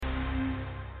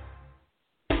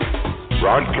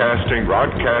Broadcasting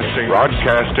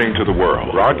to the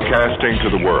world. Broadcasting to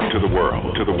the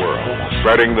world.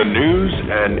 Spreading the news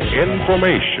and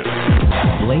information.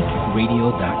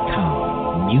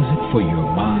 BlakeRadio.com. Music for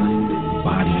your mind,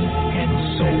 body, and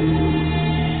soul.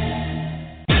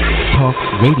 Talk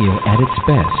radio at its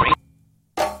best.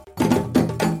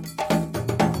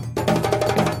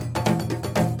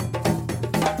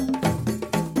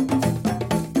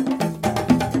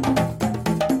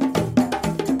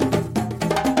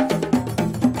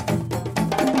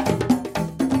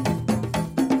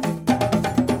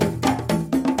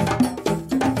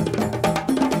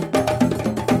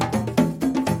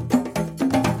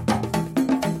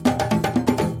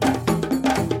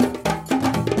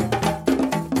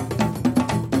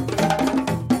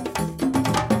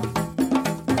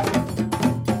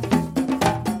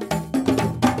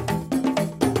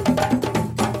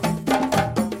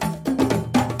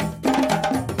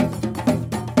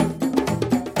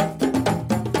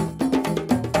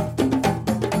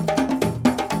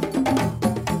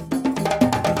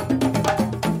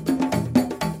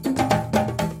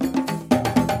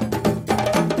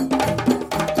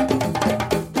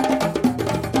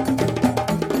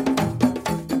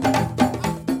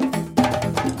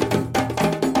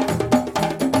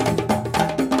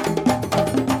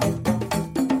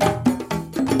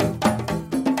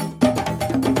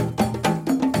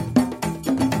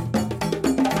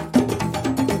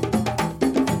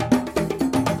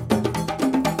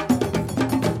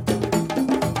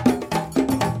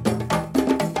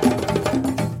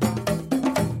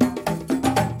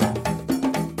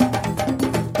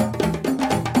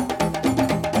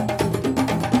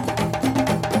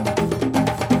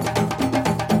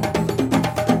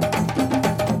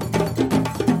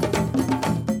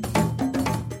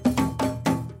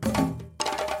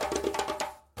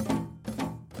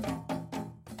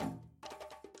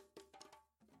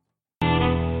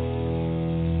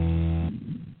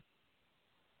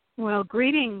 Well,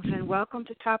 greetings and welcome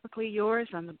to Topically Yours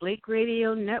on the Blake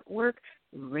Radio Network,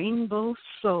 Rainbow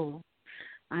Soul.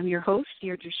 I'm your host,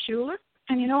 Deardra Shuler,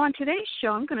 and on today's show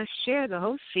I'm going to share the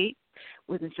host seat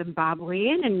with a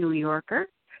Zimbabwean and New Yorker,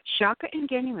 Chaka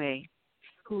Ngwenya,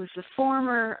 who is the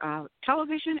former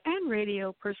television and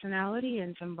radio personality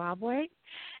in Zimbabwe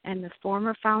and the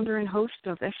former founder and host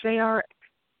of SAR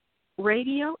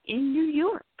Radio in New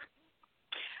York.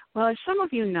 Well, as some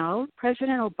of you know,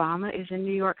 President Obama is in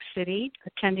New York City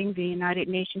attending the United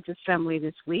Nations Assembly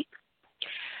this week.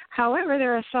 However,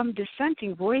 there are some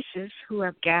dissenting voices who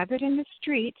have gathered in the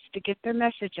streets to get their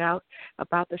message out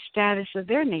about the status of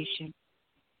their nation.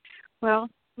 Well,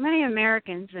 many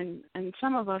Americans and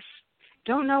some of us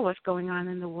don't know what's going on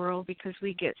in the world because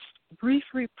we get brief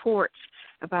reports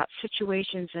about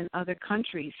situations in other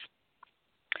countries.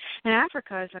 And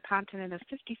Africa is a continent of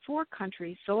 54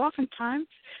 countries, so oftentimes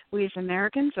we as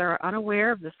Americans are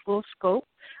unaware of the full scope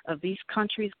of these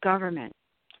countries' government.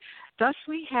 Thus,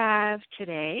 we have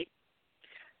today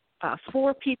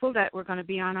 4 people that were going to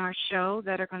be on our show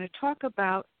that are going to talk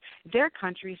about their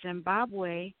country,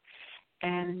 Zimbabwe,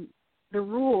 and the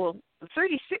rule, the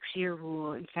 36-year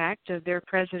rule, in fact, of their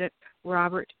President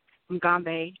Robert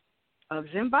Mugabe of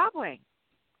Zimbabwe.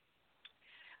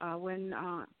 When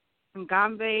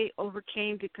Mugabe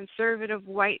overcame the conservative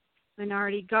white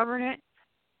minority government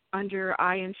under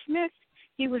Ian Smith,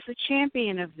 he was a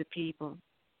champion of the people.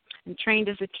 And trained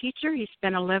as a teacher, he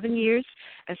spent 11 years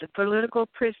as a political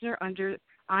prisoner under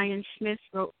Ian Smith's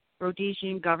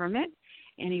Rhodesian government,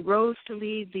 and he rose to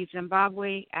lead the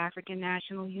Zimbabwe African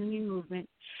National Union movement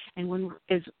and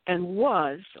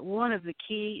was one of the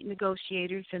key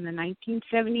negotiators in the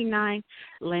 1979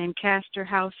 Lancaster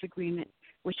House Agreement,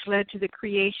 which led to the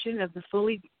creation of the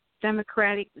fully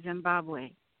democratic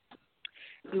Zimbabwe.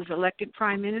 He was elected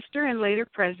prime minister and later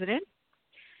president,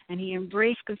 and he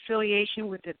embraced conciliation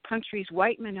with the country's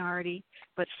white minority,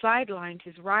 but sidelined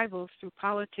his rivals through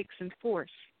politics and force.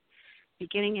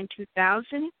 Beginning in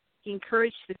 2000, he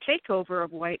encouraged the takeover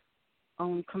of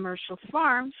white-owned commercial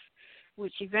farms,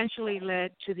 which eventually led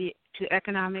to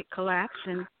economic collapse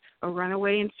and a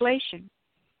runaway inflation.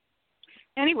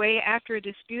 Anyway, after a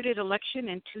disputed election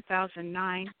in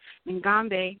 2009,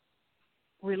 Mugabe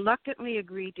reluctantly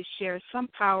agreed to share some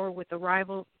power with the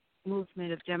rival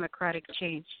movement of democratic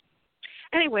change.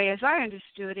 Anyway, as I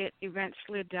understood it, events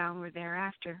slid downward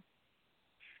thereafter.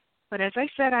 But as I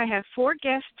said, I have 4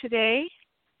 guests today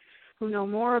who know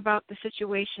more about the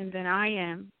situation than I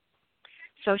am.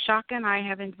 So Chaka and I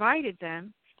have invited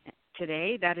them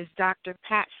today. That is Dr.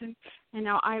 Patson. And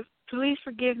now please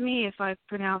forgive me if I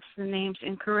pronounce the names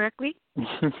incorrectly.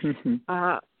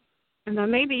 And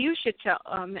then maybe you should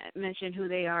mention who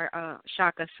they are,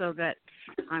 Chaka, so that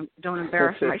I don't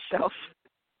embarrass myself.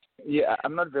 Yeah,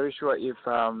 I'm not very sure if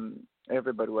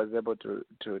everybody was able to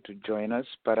join us,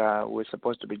 but we're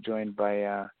supposed to be joined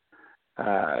by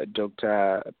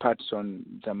Dr.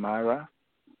 Patson Dzamara,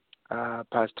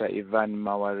 Pastor Evan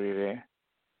Mawarire,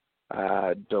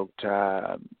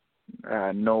 Dr.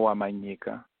 Noah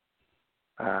Manyika,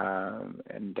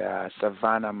 and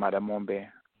Savanna Madamombe,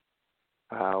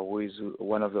 who is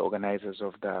one of the organizers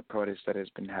of the protest that has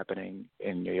been happening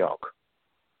in New York.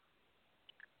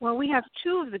 Well, we have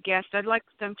two of the guests. I'd like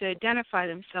them to identify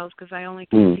themselves because I only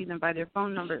can see them by their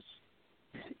phone numbers.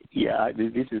 Yeah,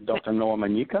 this is Dr. Noah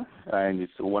Manyika, and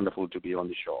it's wonderful to be on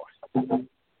the show.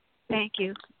 Thank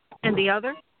you. And the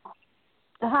other?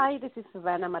 Hi, this is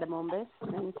Savanna Madamombe,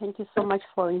 and thank you so much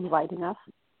for inviting us.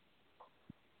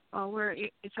 Oh,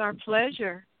 it's our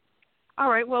pleasure. All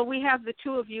right, well, we have the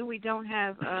two of you. We don't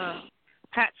have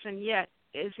Patson yet.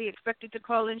 Is he expected to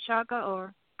call in, Chaka,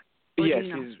 or yes,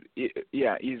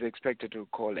 he's expected to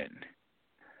call in.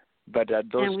 But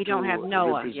those and we don't have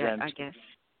Noah yet, I guess.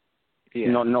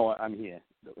 Yeah. No, Noah, I'm here.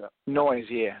 Noah is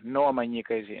here. Noah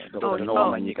Manyika is here.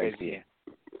 Noah Manyika is here.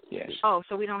 Yes. Oh,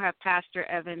 so we don't have Pastor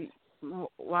Evan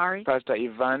Mawarire? Pastor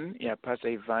Ivan,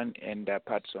 and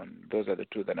Patson. Those are the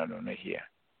two that are not here.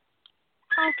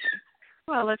 Okay.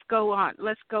 Well, let's go on.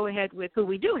 Let's go ahead with who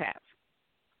we do have.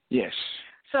 Yes.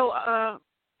 So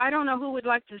I don't know who would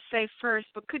like to say first,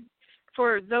 but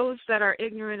for those that are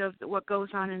ignorant of what goes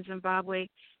on in Zimbabwe,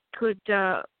 could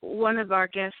one of our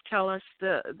guests tell us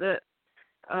the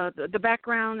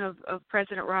background of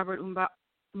President Robert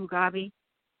Mugabe,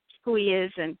 who he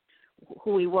is and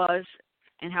who he was,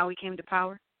 and how he came to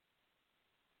power?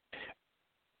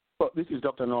 Well, this is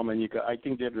Dr. Noah Manyika. I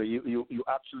think, Deardra, you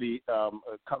actually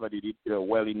covered it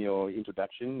well in your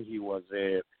introduction. He was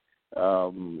a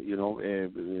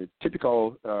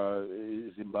typical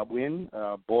Zimbabwean,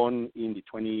 born in the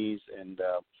 20s and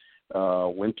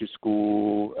went to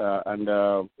school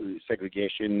under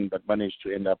segregation, but managed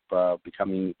to end up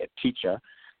becoming a teacher.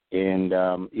 And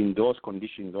in those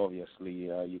conditions, obviously,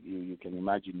 you can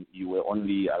imagine you were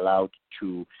only allowed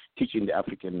to teach in the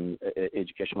African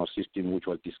educational system, which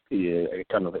was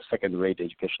kind of a second-rate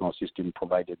educational system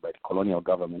provided by the colonial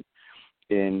government.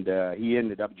 And he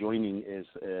ended up joining, as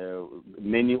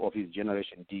many of his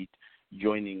generation did,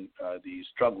 joining the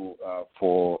struggle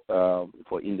for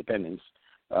independence.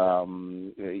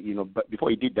 But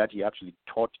before he did that, he actually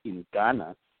taught in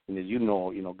Ghana. And as you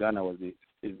know, Ghana was the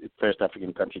first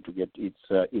African country to get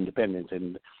its independence,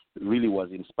 and really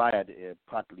was inspired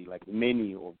partly, like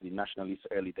many of the nationalists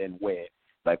early then were,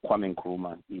 by Kwame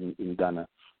Nkrumah in Ghana.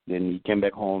 Then he came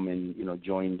back home and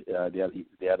joined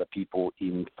the other people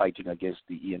in fighting against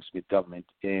the Ian Smith government,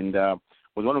 and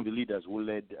was one of the leaders who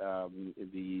led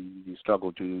the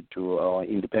struggle to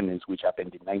independence, which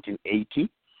happened in 1980.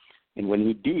 And when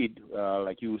he did,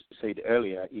 like you said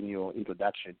earlier in your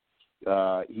introduction,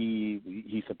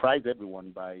 he surprised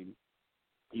everyone by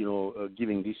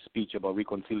giving this speech about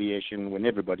reconciliation when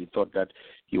everybody thought that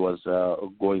he was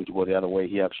going to go the other way.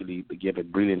 He actually gave a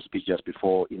brilliant speech just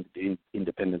before the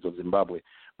independence of Zimbabwe.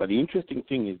 But the interesting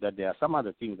thing is that there are some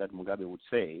other things that Mugabe would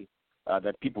say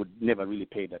that people never really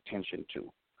paid attention to.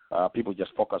 People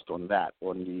just focused on that,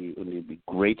 on the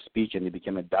great speech, and he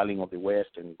became a darling of the West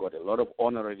and got a lot of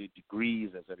honorary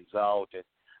degrees as a result,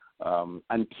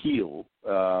 until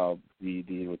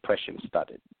the repression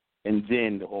started. And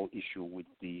then the whole issue with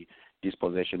the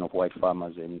dispossession of white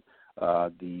farmers and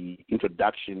the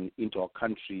introduction into our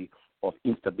country of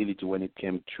instability when it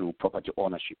came to property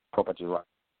ownership, property rights.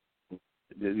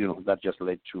 That just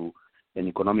led to an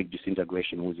economic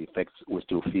disintegration whose effects we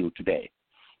still feel today.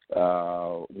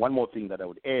 One more thing that I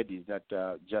would add is that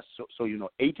just so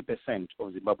 80%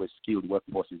 of Zimbabwe's skilled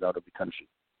workforce is out of the country.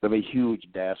 We have a huge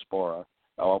diaspora.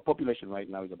 Our population right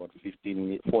now is about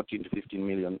 14 to 15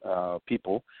 million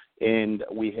people, and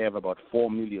we have about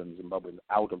 4 million Zimbabweans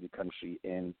out of the country,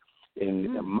 and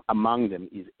among them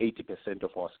is 80%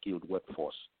 of our skilled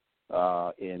workforce,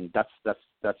 and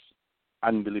that's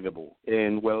unbelievable.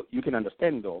 And well, you can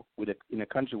understand though, in a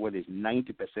country where there's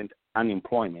 90%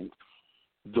 unemployment,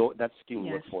 though that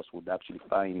skilled workforce would actually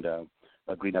find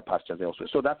greener pastures elsewhere.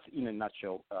 So that's, in a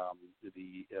nutshell,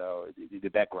 the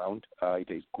background. It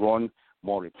has grown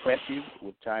more repressive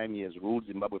with time. He has ruled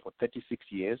Zimbabwe for 36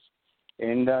 years,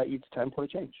 and it's time for a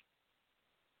change.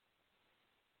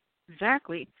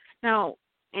 Exactly. Now,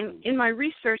 in my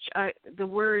research, the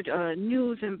word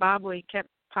New Zimbabwe kept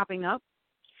popping up.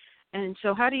 And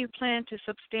so how do you plan to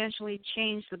substantially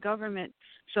change the government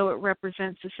so it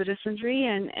represents the citizenry,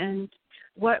 and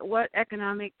what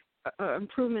economic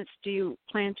improvements do you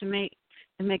plan to make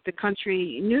the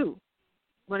country new?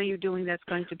 What are you doing that's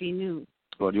going to be new?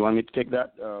 Well, do you want me to take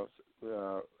that?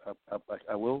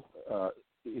 I will.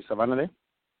 Is Savanna there?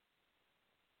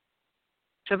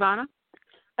 Savanna?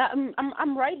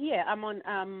 I'm right here. I'm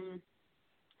on.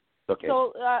 Okay.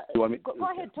 So go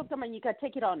ahead, Dr. Manyika,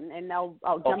 take it on, and I'll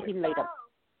jump in later.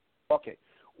 Okay.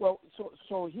 Well,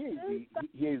 so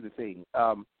here's the thing.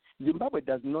 Zimbabwe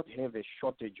does not have a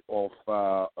shortage of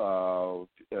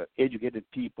educated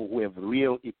people who have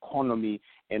real economy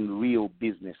and real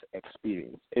business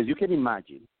experience. As you can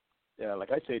imagine,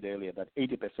 like I said earlier, that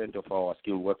 80% of our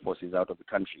skilled workforce is out of the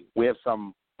country. We have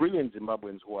some brilliant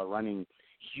Zimbabweans who are running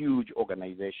huge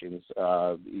organizations,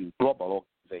 global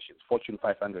organizations, Fortune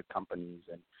 500 companies,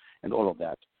 and all of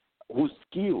that, whose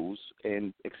skills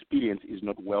and experience is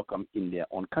not welcome in their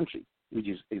own country, which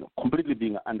is completely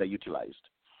being underutilized.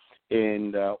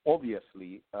 And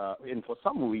obviously, and for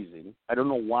some reason, I don't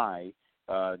know why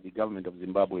the government of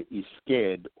Zimbabwe is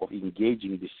scared of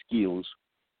engaging the skills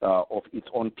of its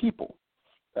own people.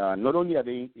 Not only are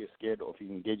they scared of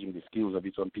engaging the skills of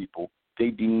its own people, they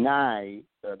deny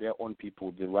their own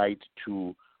people the right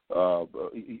to,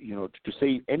 to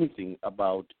say anything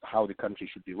about how the country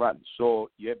should be run. So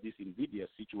you have this invidious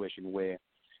situation where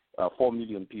 4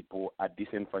 million people are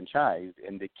disenfranchised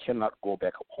and they cannot go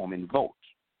back home and vote,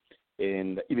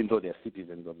 and even though they're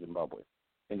citizens of Zimbabwe.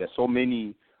 And there's so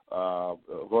many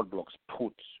roadblocks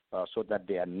put so that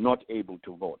they are not able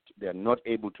to vote. They are not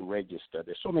able to register.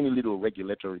 There's so many little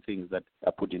regulatory things that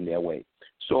are put in their way.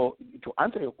 So to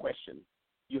answer your question,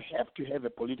 you have to have a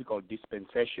political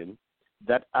dispensation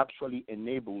that actually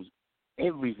enables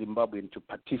every Zimbabwean to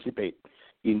participate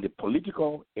in the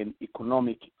political and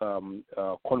economic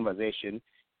conversation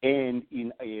and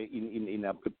in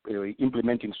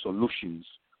implementing solutions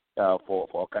for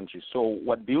our country. So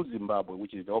what Build Zimbabwe,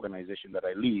 which is the organization that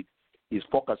I lead, is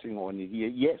focusing on here.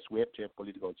 Yes, we have to have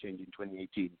political change in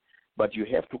 2018, but you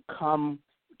have to come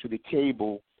to the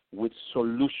table with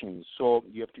solutions. So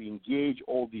you have to engage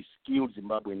all these skilled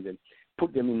Zimbabweans and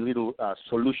put them in little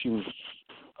solutions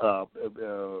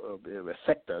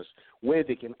sectors where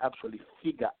they can actually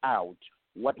figure out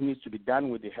what needs to be done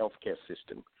with the healthcare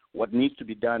system, what needs to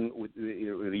be done with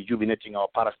rejuvenating our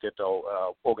parastatal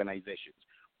organizations,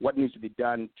 what needs to be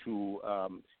done to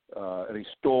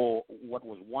restore what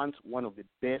was once one of the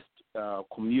best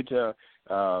commuter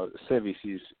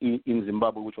services in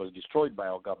Zimbabwe, which was destroyed by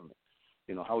our government.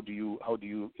 How do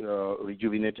you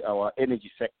rejuvenate our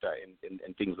energy sector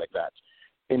and things like that?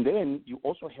 And then you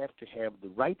also have to have the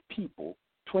right people,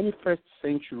 21st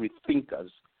century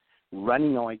thinkers,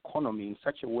 running our economy in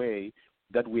such a way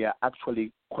that we are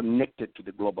actually connected to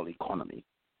the global economy.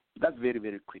 That's very,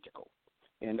 very critical.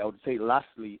 And I would say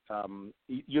lastly, at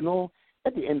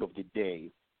the end of the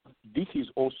day, this is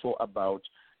also about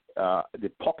the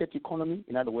pocket economy.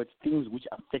 In other words, things which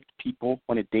affect people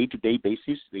on a day-to-day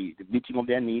basis, the meeting of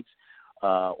their needs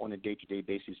on a day-to-day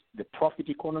basis. The profit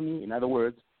economy, in other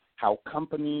words, how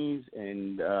companies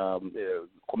and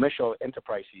commercial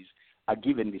enterprises are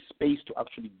given the space to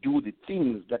actually do the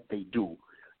things that they do.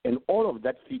 And all of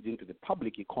that feeds into the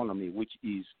public economy, which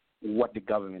is what the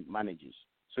government manages.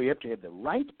 So you have to have the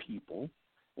right people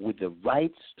with the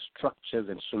right structures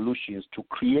and solutions to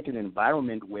create an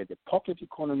environment where the pocket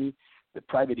economy, the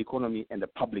private economy, and the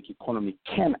public economy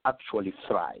can actually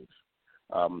thrive.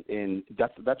 And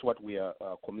that's what we are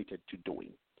committed to doing.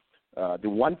 The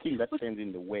one thing that stands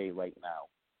in the way right now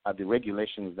are the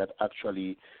regulations that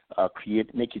actually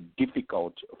make it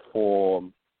difficult for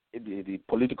the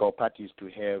political parties to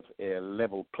have a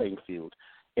level playing field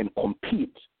and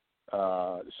compete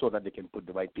so that they can put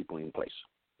the right people in place.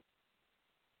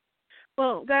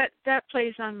 Well, that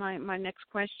plays on my next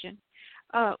question.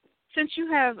 Since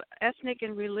you have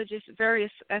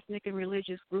various ethnic and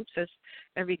religious groups, as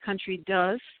every country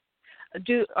does,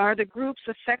 are the groups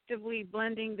effectively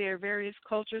blending their various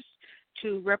cultures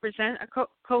to represent a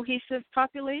cohesive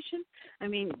population? I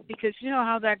mean, because you know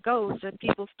how that goes, that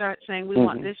people start saying, we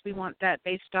want this, we want that,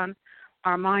 based on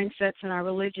our mindsets and our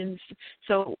religions.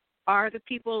 So are the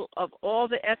people of all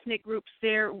the ethnic groups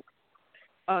there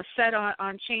set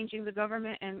on changing the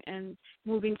government and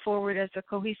moving forward as a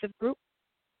cohesive group?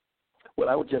 Well,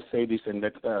 I would just say this and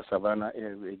let Savanna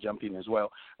jump in as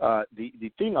well.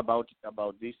 The thing about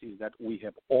this is that we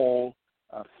have all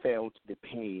felt the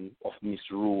pain of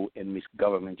misrule and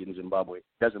misgovernment in Zimbabwe.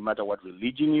 Doesn't matter what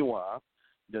religion you are,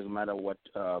 doesn't matter what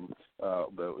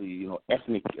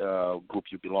ethnic group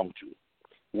you belong to.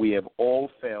 We have all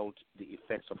felt the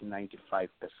effects of 95%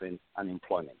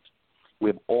 unemployment. We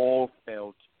have all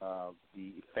felt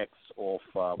the effects of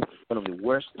one of the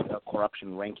worst corruption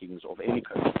rankings of any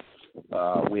country.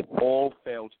 We've all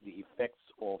felt the effects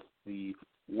of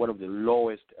one of the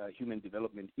lowest human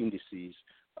development indices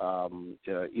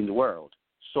in the world.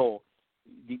 So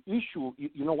the issue,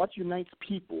 what unites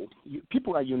people?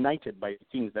 People are united by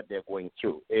things that they're going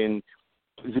through. And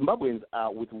Zimbabweans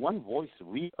are with one voice,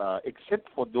 except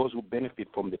for those who benefit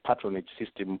from the patronage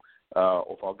system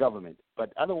of our government.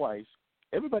 But otherwise,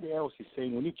 everybody else is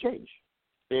saying we need change.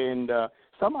 And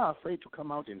some are afraid to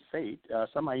come out and say it.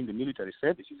 Some are in the military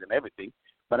services and everything.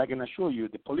 But I can assure you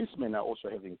the policemen are also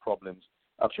having problems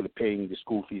actually paying the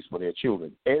school fees for their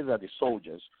children, as are the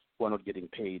soldiers who are not getting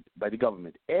paid by the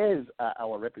government, as are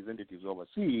our representatives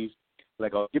overseas,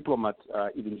 like our diplomats,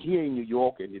 even here in New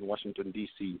York and in Washington,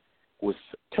 D.C., whose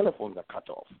telephones are cut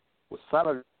off, whose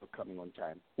salaries are coming on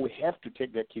time, who have to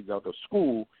take their kids out of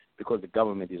school because the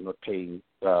government is not paying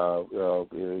the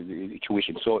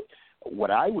tuition. So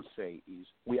what I would say is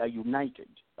we are united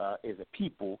as a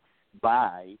people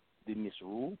by the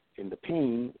misrule and the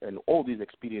pain and all these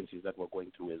experiences that we're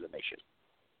going through as a nation.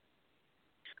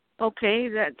 Okay,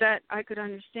 that I could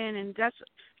understand. And that's,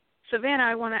 Savanna,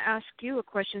 I want to ask you a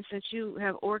question since you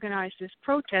have organized this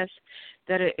protest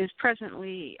that is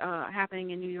presently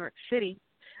happening in New York City.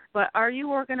 But are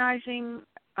you organizing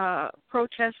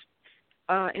protests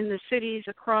in the cities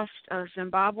across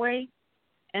Zimbabwe?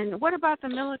 And what about the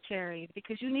military?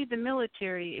 Because you need the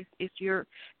military if you're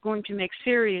going to make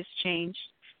serious change.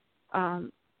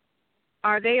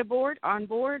 Are they on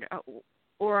board,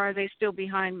 or are they still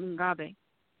behind Mugabe?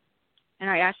 And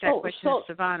I asked that question to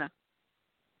Savanna.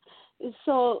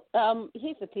 So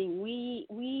here's the thing: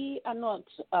 we are not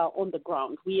on the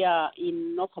ground. We are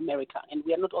in North America, and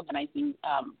we are not organizing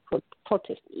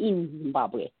protests in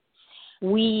Zimbabwe.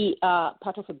 We are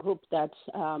part of a group that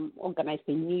organized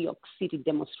the New York City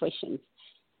demonstrations,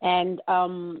 and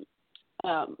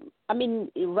I mean,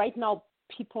 right now,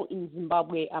 people in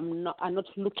Zimbabwe are not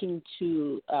looking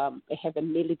to have a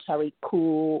military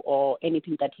coup or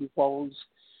anything that involves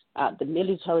the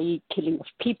military killing of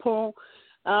people.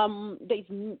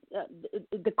 The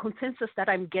consensus that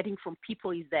I'm getting from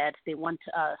people is that they want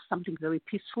something very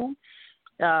peaceful.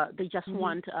 They just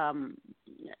want,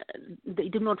 they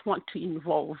do not want to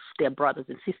involve their brothers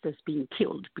and sisters being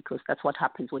killed, because that's what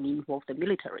happens when you involve the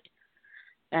military.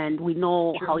 And we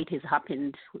know how it has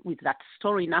happened with that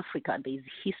story in Africa. There's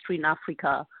history in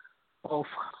Africa of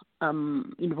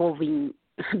involving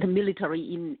the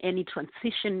military in any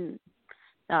transition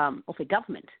of a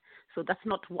government. So that's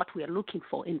not what we are looking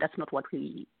for, and that's not what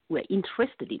we're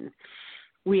interested in.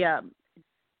 We are,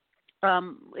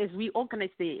 as we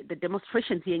organize the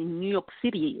demonstrations here in New York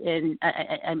City, and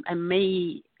I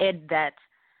may add that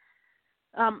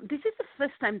this is the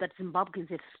first time that Zimbabweans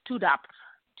have stood up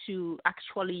to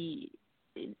actually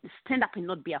stand up and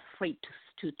not be afraid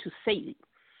to say it.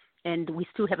 And we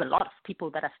still have a lot of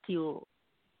people that are still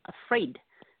afraid,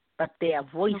 but they are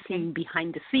voicing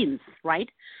behind the scenes, right?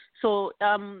 So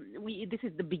this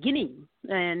is the beginning.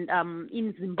 And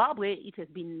in Zimbabwe, it has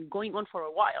been going on for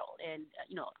a while. And,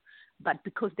 but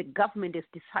because the government has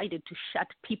decided to shut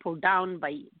people down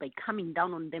by coming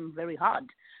down on them very hard,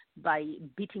 by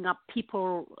beating up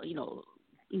people,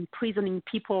 imprisoning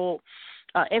people.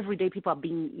 Every day people are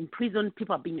being imprisoned,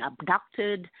 people are being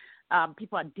abducted,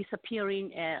 people are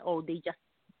disappearing, or they just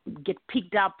get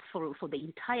picked up for the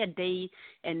entire day,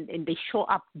 and they show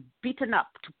up beaten up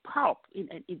to pulp.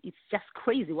 It's just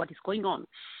crazy what is going on.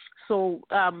 So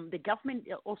the government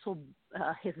also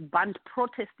has banned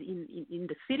protests in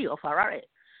the city of Harare.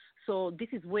 So this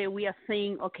is where we are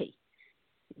saying, okay,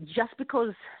 just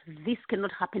because this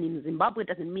cannot happen in Zimbabwe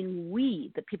doesn't mean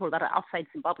we, the people that are outside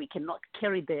Zimbabwe, cannot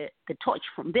carry the torch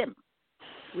from them.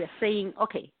 We are saying,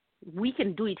 okay, we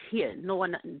can do it here.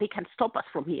 They can stop us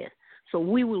from here. So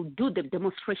we will do the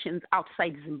demonstrations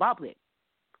outside Zimbabwe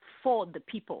for the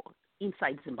people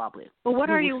inside Zimbabwe. Well, what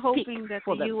are you hoping that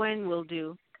the UN will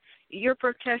do? You're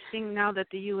protesting now that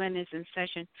the UN is in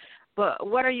session, but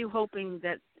what are you hoping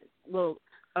that will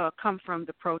come from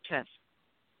the protest?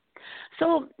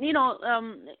 So,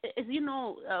 as you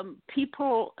know,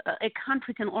 people, a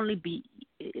country can only be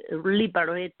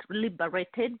liberated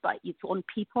by its own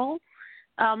people.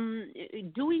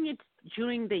 Doing it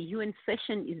during the UN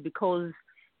session is because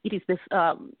it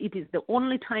is the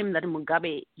only time that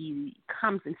Mugabe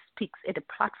comes and speaks at a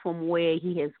platform where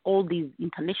he has all these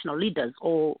international leaders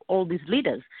or all these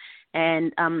leaders.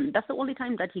 And that's the only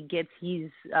time that he gets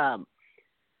his,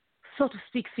 so to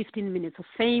speak, 15 minutes of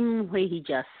fame, where he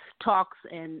just talks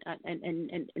and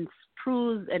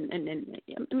proves and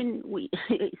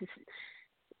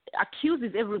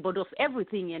accuses everybody of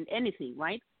everything and anything,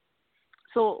 right?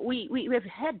 So we have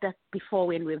heard that before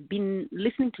when we've been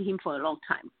listening to him for a long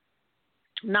time.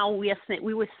 Now we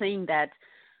were saying that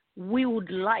we would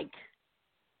like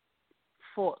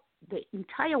for the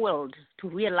entire world to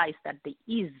realize that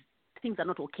things are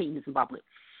not okay in Zimbabwe,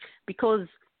 because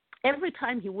every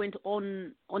time he went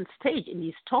on stage and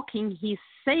he's talking, he's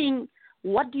saying,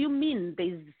 "What do you mean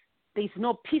there's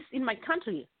no peace in my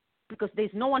country? Because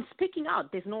there's no one speaking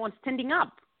out, there's no one standing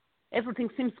up. Everything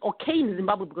seems okay in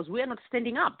Zimbabwe because we are not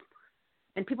standing up,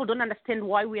 and people don't understand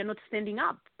why we are not standing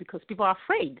up because people are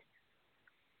afraid."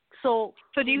 So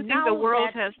do you think the world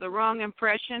has the wrong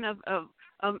impression of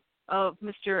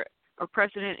Mr. or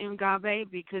President Mugabe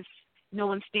because no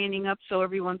one's standing up, so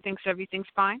everyone thinks everything's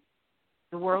fine?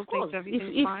 The world thinks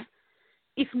everything's fine?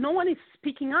 If no one is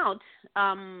speaking out,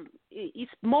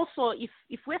 it's more so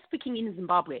if we're speaking in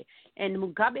Zimbabwe and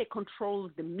Mugabe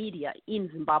controls the media in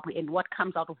Zimbabwe and what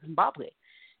comes out of Zimbabwe,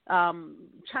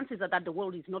 chances are that the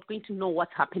world is not going to know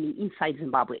what's happening inside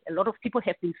Zimbabwe. A lot of people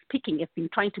have been speaking, have been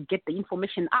trying to get the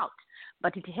information out,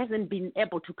 but it hasn't been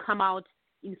able to come out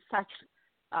in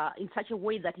such a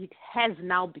way that it has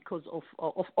now because of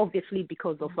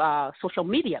social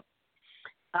media.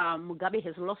 Mugabe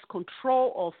has lost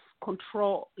control,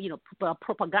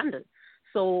 propaganda.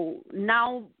 So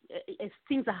now, as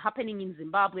things are happening in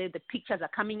Zimbabwe, the pictures are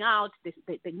coming out,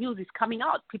 the news is coming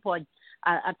out. People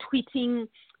are tweeting.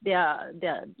 They're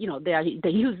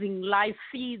using live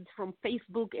feeds from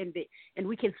Facebook, and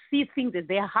we can see things that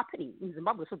they are happening in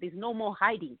Zimbabwe. So there's no more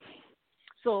hiding.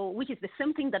 So, which is the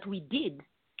same thing that we did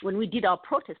when we did our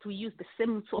protest. We used the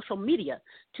same social media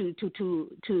to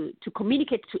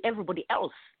communicate to everybody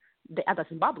else, the other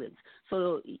Zimbabweans.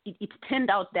 So it turned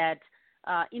out that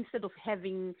instead of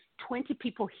having 20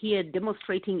 people here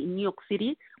demonstrating in New York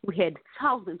City, we had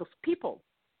thousands of people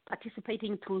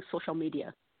participating through social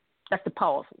media. That's the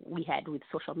power we had with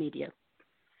social media.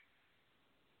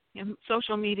 And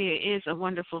social media is a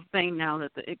wonderful thing now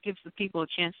that it gives the people a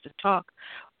chance to talk.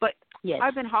 But yes.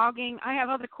 I've been hogging. I have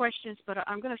other questions, but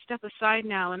I'm going to step aside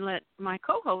now and let my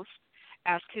co-host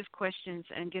ask his questions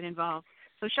and get involved.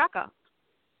 So Chaka,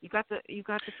 you got the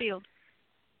field.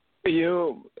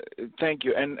 Thank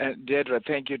you, and Deardra,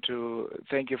 thank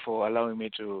you for allowing me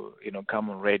to come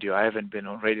on radio. I haven't been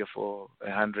on radio for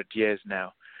 100 years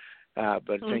now,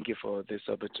 but thank you for this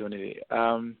opportunity.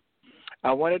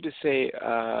 I wanted to say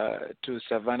to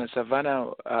Savanna,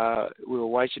 we were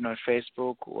watching on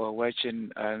Facebook, we were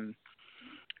watching,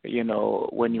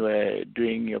 when you were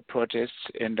doing your protests,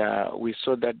 and we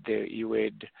saw that you were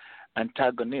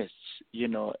antagonists,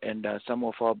 and some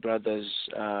of our brothers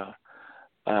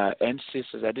and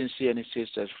sisters. I didn't see any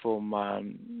sisters from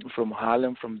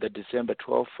Harlem, from the December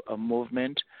 12th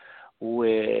movement, who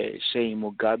were saying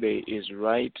Mugabe is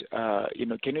right.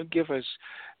 Can you give us,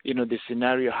 the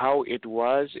scenario, how it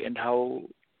was and how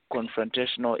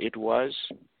confrontational it was?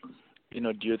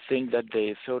 Do you think that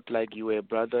they felt like you were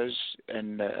brothers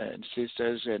and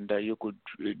sisters, and you could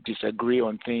disagree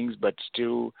on things but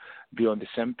still be on the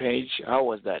same page? How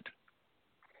was that?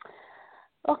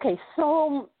 Okay,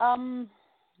 so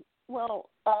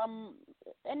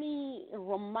any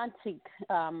romantic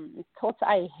thoughts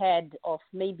I had of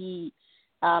maybe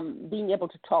being able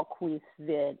to talk with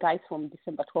the guys from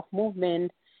December 12th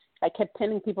movement, I kept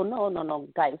telling people, no,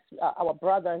 guys, our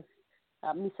brothers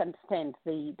misunderstand.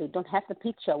 They don't have the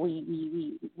picture.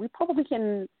 We probably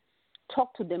can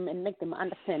talk to them and make them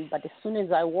understand. But as soon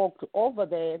as I walked over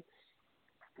there,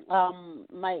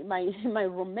 my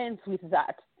romance with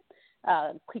that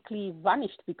quickly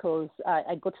vanished because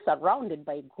I got surrounded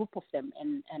by a group of them,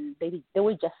 and they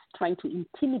were just trying to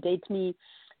intimidate me.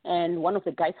 And one of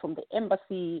the guys from the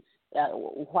embassy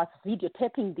was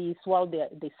videotaping this while they're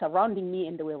surrounding me,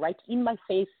 and they were right in my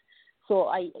face. So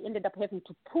I ended up having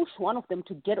to push one of them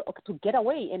to get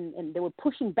away, and they were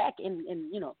pushing back and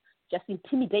just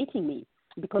intimidating me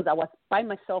because I was by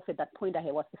myself at that point. I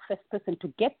was the first person to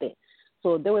get there.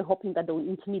 So they were hoping that they would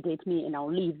intimidate me and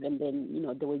I'll leave, and then,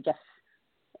 they were just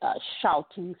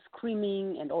shouting,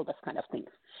 screaming, and all those kind of things.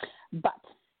 But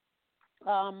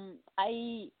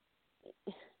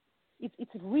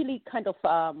it's really kind of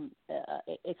a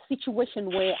situation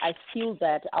where I feel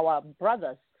that our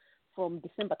brothers from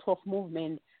December 12th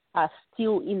movement are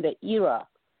still in the era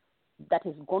that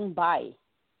has gone by,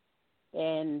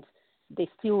 and they're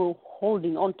still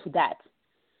holding on to that.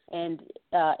 And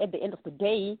at the end of the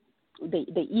day, there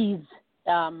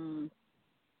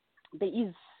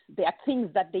are things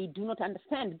that they do not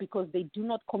understand because they do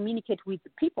not communicate with the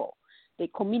people. They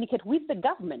communicate with the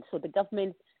government. So the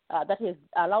government that has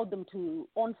allowed them to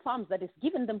own farms, that has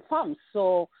given them farms.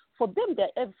 So for them,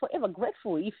 they're forever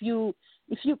grateful. If you're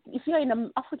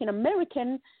an African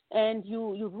American and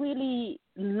you really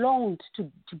longed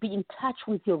to be in touch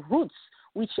with your roots,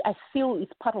 which I feel is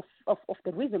part of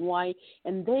the reason why.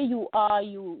 And there you are,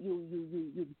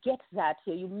 you get that.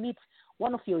 You meet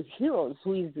one of your heroes,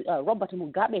 who is Robert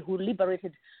Mugabe, who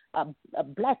liberated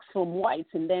blacks from whites,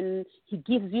 and then he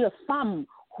gives you a farm.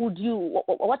 What do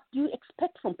you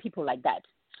expect from people like that?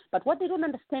 But what they don't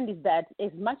understand is that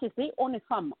as much as they own a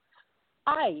farm,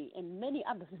 I and many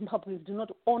other Zimbabweans do not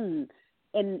own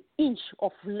an inch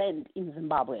of land in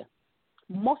Zimbabwe.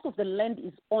 Most of the land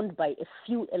is owned by a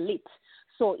few elites.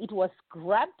 So it was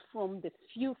grabbed from the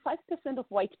few 5% of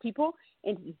white people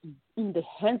and is in the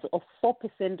hands of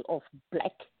 4% of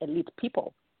black elite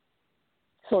people.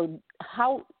 So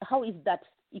how is that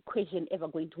equation ever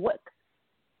going to work?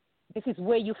 This is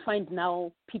where you find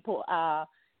now people are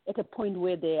at a point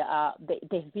where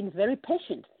they've been very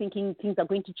patient, thinking things are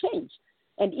going to change.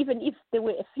 And even if there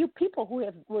were a few people who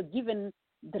were given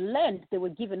the land, they were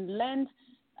given land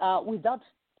without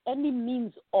any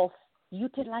means of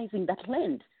utilizing that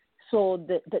land. So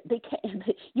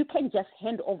you can just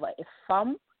hand over a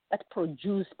farm that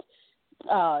produced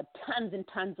tons and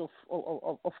tons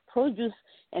of produce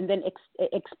and then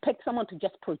expect someone to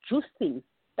just produce things.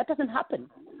 That doesn't happen.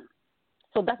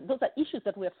 So those are issues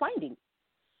that we're finding.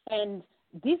 And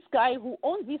this guy who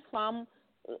owns this farm,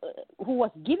 who was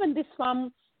given this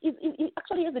farm, he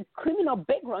actually has a criminal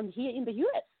background here in the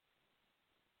U.S.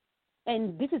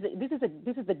 And this is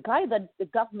the guy that the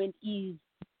government is.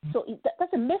 So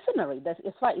that's a mercenary. That's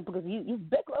a fire, because his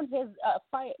background has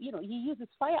fire. He uses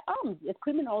firearms as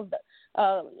criminals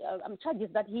charges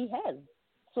that he has.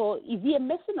 So is he a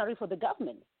mercenary for the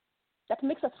government? That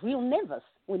makes us real nervous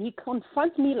when he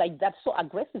confronts me like that so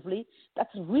aggressively.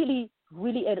 That's really,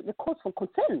 really a cause for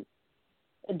concern.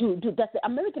 Does the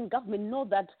American government know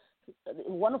that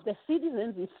one of their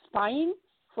citizens is spying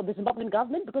for the Zimbabwean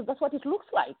government? Because that's what it looks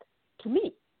like to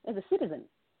me as a citizen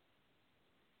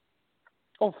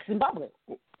of Zimbabwe.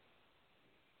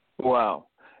 Wow.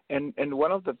 And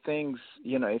one of the things,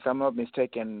 if I'm not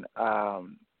mistaken,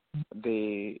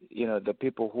 the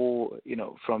people who,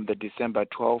 from the December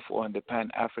 12th on the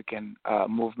Pan-African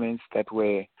movements that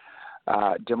were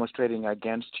demonstrating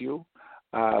against you,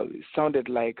 sounded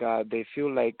like they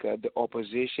feel like the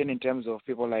opposition in terms of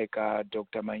people like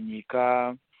Dr.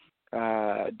 Manyika,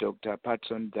 Dr.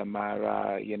 Patson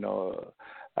Dzamara,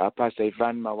 Pastor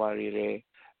Evan Mawarire,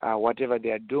 whatever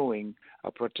they are doing,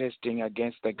 protesting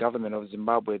against the government of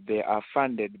Zimbabwe, they are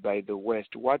funded by the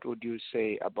West. What would you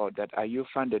say about that? Are you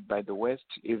funded by the West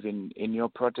even in your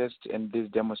protest and these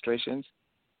demonstrations?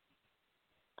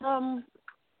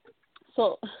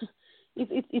 So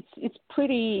it's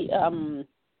pretty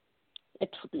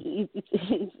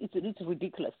it's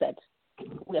ridiculous that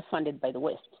we are funded by the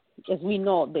West. As we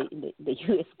know, the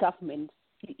U.S. government.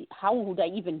 How would I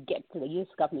even get to the U.S.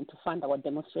 government to fund our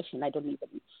demonstration? I don't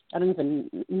even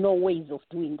know ways of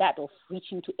doing that, of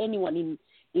reaching to anyone in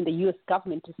the U.S.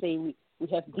 government to say we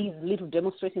have these little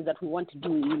demonstrations that we want to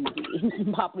do in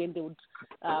Zimbabwe, and they would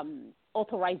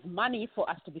authorize money for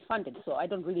us to be funded. So I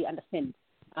don't really understand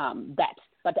that.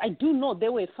 But I do know they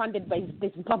were funded by the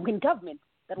Zimbabwean government.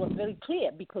 That was very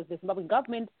clear, because the Zimbabwean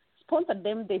government sponsored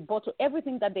them. They bought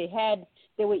everything that they had.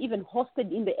 They were even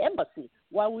hosted in the embassy.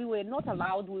 While we were not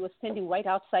allowed, we were standing right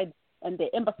outside, and the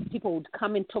embassy people would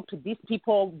come and talk to these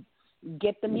people,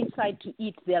 get them inside to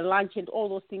eat their lunch and all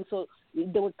those things. So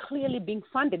they were clearly being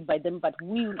funded by them, but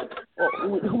we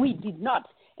did not.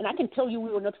 And I can tell you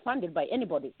we were not funded by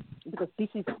anybody, because this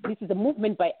is a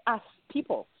movement by us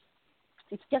people.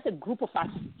 It's just a group of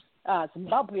us,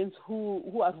 Zimbabweans,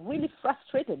 who are really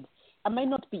frustrated. I might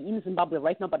not be in Zimbabwe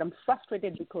right now, but I'm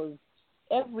frustrated because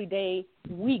every day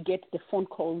we get the phone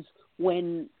calls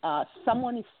when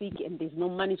someone is sick and there's no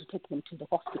money to take them to the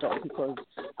hospital, because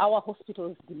our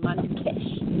hospitals demand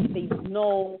cash. There's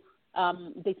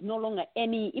no longer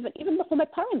any, even for my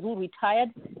parents who retired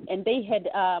and they had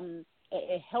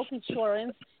a health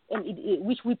insurance and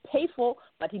which we pay for,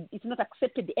 but it's not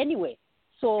accepted anyway.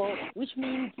 So which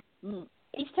means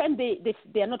each time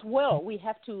they are not well, we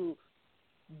have to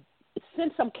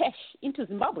send some cash into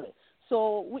Zimbabwe.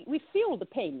 So we feel the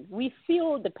pain. We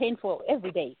feel the pain for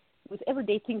every day, with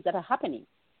everyday things that are happening.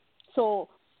 So,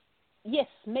 yes,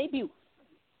 maybe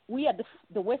we are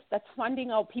the West that's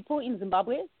funding our people in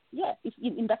Zimbabwe. Yeah,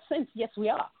 in that sense, yes, we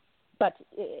are. But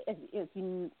as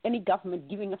in any government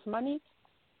giving us money,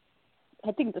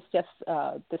 I think that's just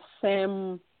the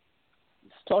same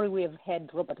story we have had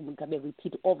Robert Mugabe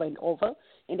repeat over and over.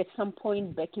 And at some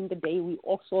point back in the day, we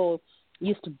also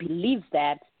used to believe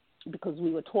that because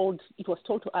it was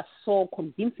told to us so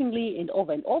convincingly and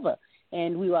over,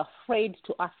 and we were afraid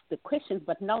to ask the questions.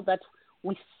 But now that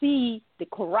we see the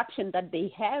corruption that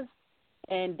they have,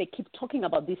 and they keep talking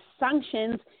about these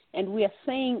sanctions, and we are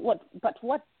saying,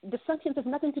 the sanctions have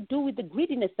nothing to do with the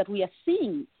greediness that we are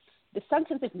seeing. The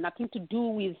sanctions have nothing to do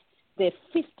with the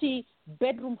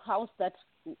 50-bedroom house that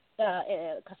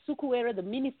Kasukuwere, the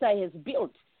minister, has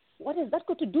built. What has that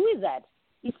got to do with that?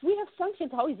 If we have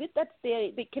sanctions, how is it that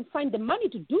they can find the money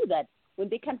to do that when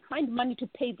they can find money to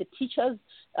pay the teachers,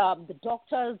 the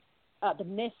doctors, the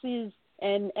nurses,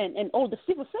 and all the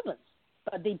civil servants?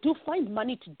 But they do find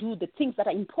money to do the things that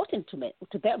are important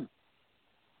to them.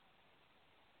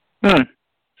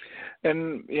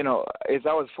 And, as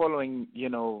I was following,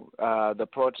 the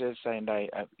protests, and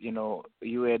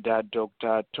you had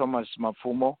Dr. Thomas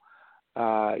Mafumo,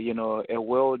 a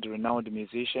world-renowned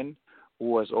musician who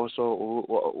was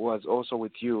also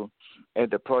with you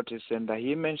at the protest, and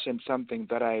he mentioned something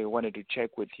that I wanted to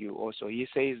check with you also. He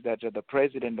says that the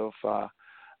president of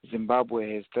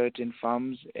Zimbabwe has 13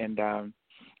 farms, and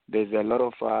there's a lot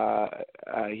of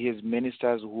his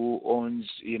ministers who owns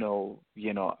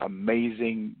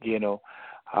amazing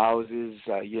houses,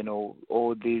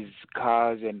 all these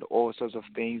cars and all sorts of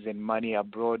things and money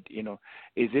abroad.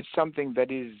 Is it something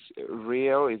that is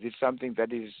real? Is it something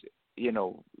that is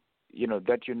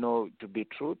that to be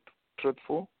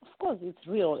truthful? Of course, it's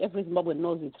real. Every Zimbabwean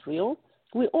knows it's real.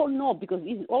 We all know because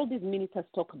all these ministers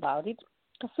talk about it.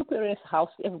 Kasukuwere's house,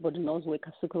 everybody knows where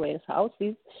Kasukuwere's house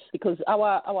is because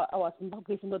our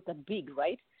Zimbabwe is not that big,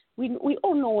 right? We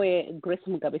all know where Grace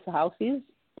Mugabe's house is,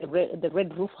 the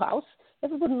red roof house.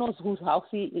 Everybody knows whose house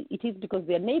it is because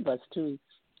they're neighbors to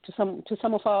some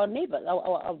of our neighbors,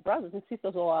 our brothers and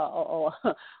sisters, or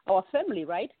our family,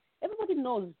 right? Everybody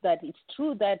knows that it's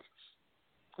true that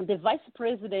the vice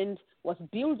president was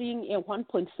building a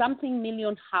 1-point-something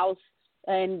million house,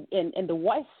 and the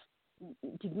wife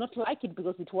did not like it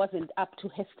because it wasn't up to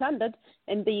her standard,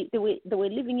 and they were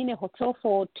living in a hotel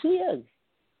for 2 years.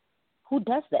 Who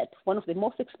does that? One of the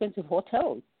most expensive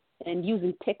hotels, and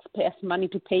using taxpayers' money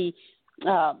to pay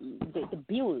the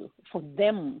bill for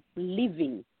them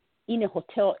living in a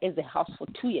hotel as a house for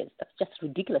 2 years. That's just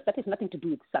ridiculous. That has nothing to do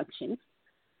with sanctions.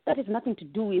 That has nothing to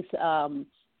do with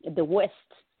the West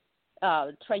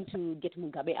trying to get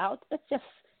Mugabe out. That's just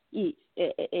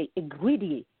a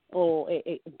greedy or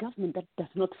a government that does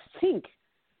not think,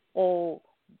 or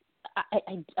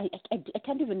I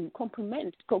can't even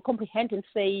comprehend and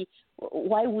say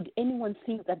why would anyone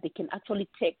think that they can actually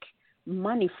take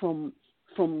money from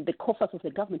the coffers of the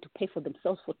government to pay for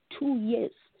themselves for 2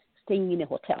 years staying in a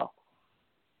hotel.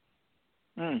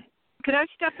 Could I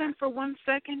step in for 1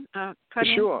 second?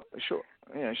 Sure.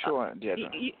 Yeah, sure,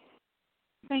 Deardra.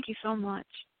 Thank you so much.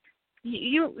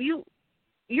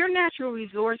 Your natural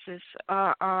resources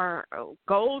are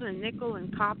gold and nickel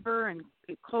and copper and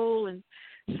coal, and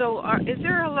so is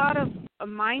there a lot of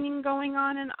mining going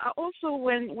on? And also,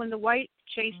 when the whites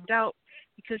chased out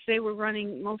because they were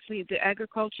running mostly the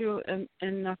agricultural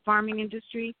and farming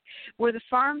industry, were the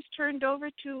farms turned over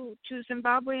to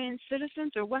Zimbabwean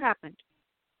citizens, or what happened?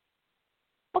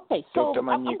 Okay, so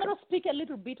I'm going to speak a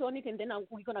little bit on it, and then I'm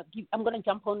going to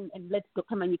jump on and let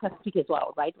Dr. Manyika speak as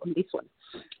well, right, on this one.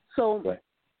 So,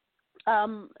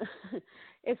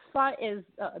 as far as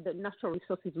the natural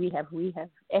resources we have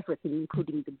everything,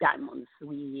 including the diamonds.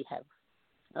 We have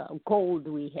gold.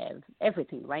 We have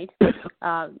everything, right?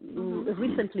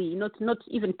 Recently, not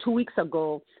even 2 weeks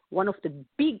ago, one of the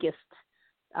biggest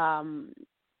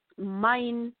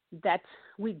mine that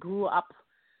we grew up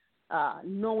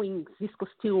knowing Zisco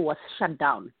Steel was shut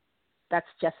down. That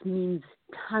just means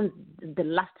the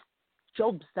last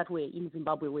jobs that were in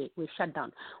Zimbabwe were shut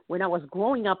down. When I was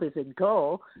growing up as a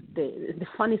girl, the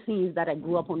funny thing is that I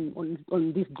grew up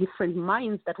on these different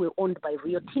mines that were owned by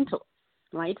Rio Tinto,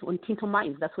 right? On Tinto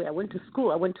mines. That's where I went to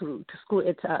school. I went to school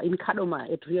in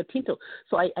Kadoma at Rio Tinto.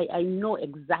 So I know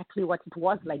exactly what it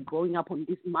was like growing up on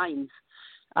these mines.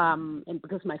 And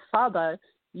because my father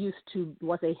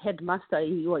was a headmaster,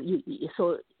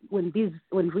 so when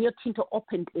Rio Tinto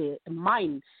opened a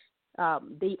mine,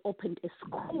 they opened a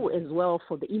school as well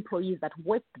for the employees that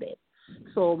worked there.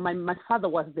 So my father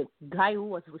was the guy who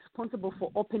was responsible for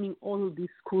opening all of these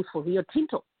schools for Rio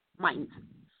Tinto mines.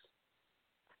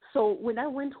 So when I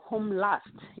went home last,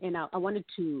 and I wanted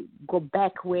to go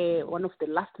back where one of the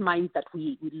last mines that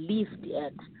we lived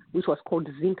at, which was called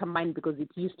Zinca Mine because it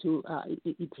used to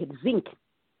it had zinc,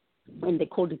 and they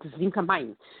called it Zinca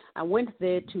Mine. I went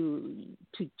there to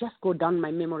just go down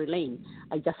my memory lane.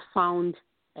 I just found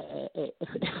a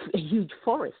huge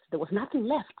forest. There was nothing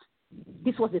left.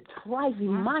 This was a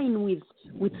thriving mine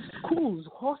with schools,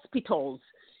 hospitals,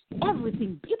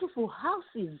 everything, beautiful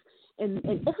houses, and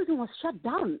everything was shut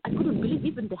down. I couldn't believe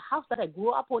even the house that I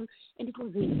grew up on, and it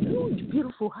was a huge,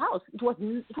 beautiful house. It was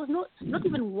not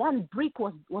even one brick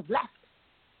was left.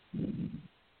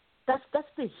 That's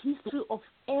the history of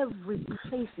every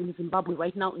place in Zimbabwe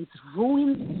right now. It's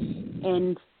ruined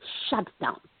and shut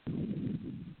down.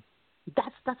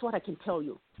 That's what I can tell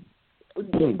you.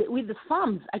 With the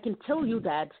farms, I can tell you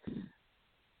that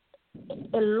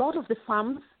a lot of the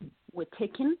farms were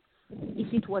taken.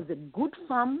 If it was a good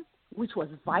farm, which was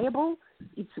viable,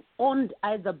 it's owned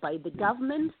either by the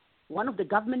government, one of the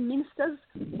government ministers,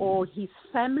 or his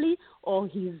family, or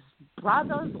his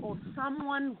brothers, or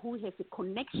someone who has a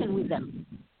connection with them.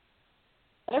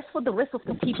 As for the rest of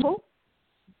the people,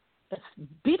 a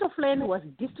bit of land was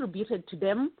distributed to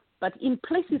them, but in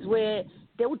places where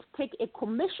they would take a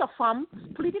commercial farm,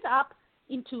 split it up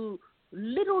into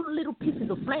little pieces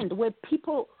of land where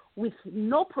people with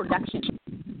no production,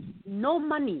 no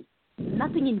money,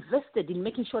 nothing invested in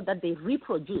making sure that they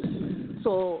reproduce.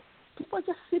 So people are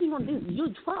just sitting on these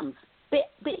huge farms.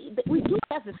 We do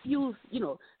have a few,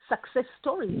 success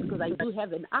stories, because I do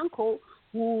have an uncle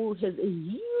who has a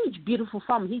huge, beautiful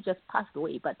farm. He just passed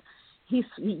away, but he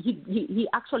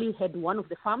actually had one of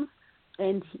the farms,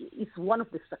 and it's one of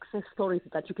the success stories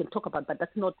that you can talk about, but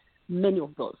that's not many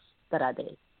of those that are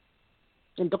there.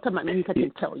 And Dr. Manyika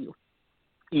can tell you.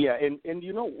 Yeah, and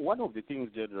one of the things,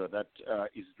 Deardra, that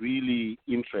is really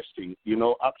interesting,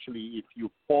 actually, if you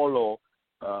follow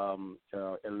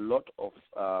a lot of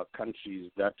countries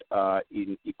that are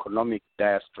in economic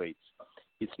dire straits,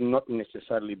 it's not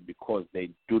necessarily because they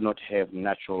do not have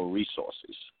natural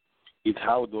resources. It's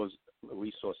how those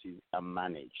resources are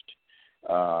managed.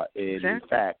 And exactly. In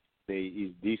fact, there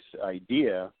is this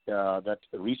idea that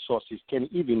resources can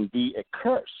even be a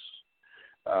curse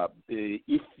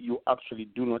if you actually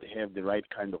do not have the right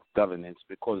kind of governance,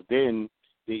 because then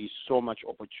there is so much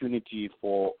opportunity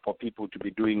for people to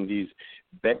be doing these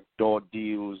backdoor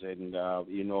deals, and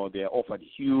they are offered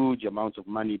huge amounts of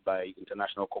money by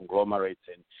international conglomerates,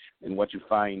 and what you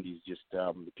find is just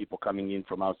people coming in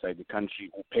from outside the country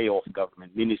who pay off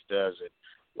government ministers and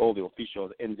all the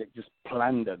officials, and they just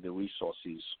plunder the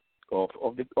resources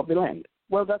of the land.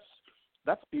 Well,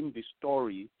 that's been the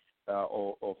story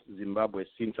of Zimbabwe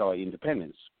since our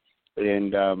independence,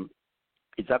 and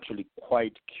it's actually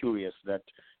quite curious that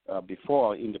before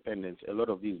our independence, a lot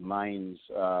of these mines,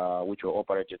 which were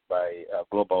operated by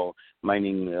global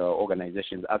mining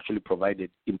organizations, actually provided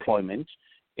employment.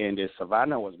 And as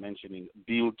Savanna was mentioning,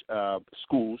 built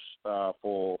schools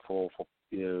for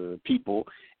people,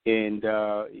 and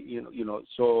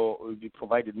so we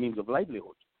provided means of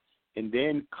livelihood. And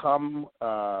then come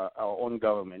our own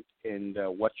government, and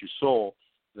what you saw,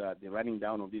 the running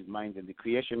down of these mines and the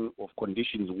creation of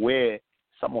conditions where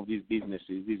some of these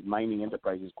businesses, these mining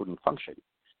enterprises, couldn't function,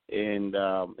 and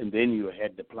then you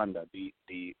had the plunder, the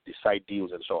side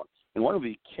deals, and so on. In one of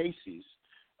the cases,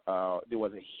 there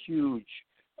was a huge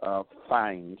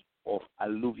find of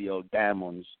alluvial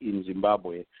diamonds in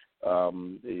Zimbabwe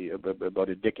about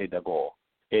a decade ago,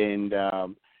 and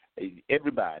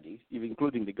everybody,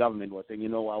 including the government, was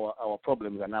saying, our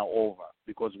problems are now over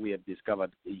because we have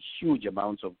discovered a huge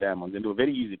amounts of diamonds, and they were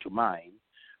very easy to mine.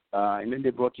 And then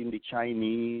they brought in the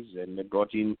Chinese, and they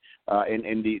brought in,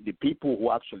 and the people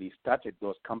who actually started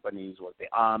those companies was the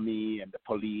army and the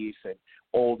police and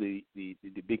all the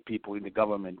big people in the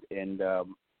government. And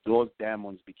those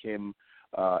diamonds became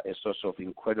a source of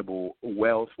incredible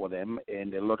wealth for them,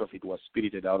 and a lot of it was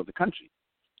spirited out of the country.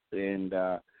 And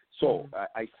so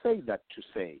I say that to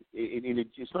say,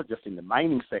 it's not just in the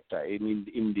mining sector,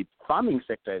 in the farming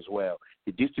sector as well,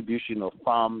 the distribution of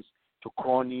farms to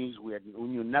cronies who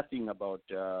knew nothing about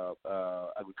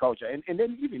agriculture, and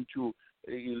then even to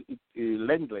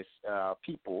landless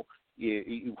people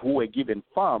who were given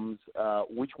farms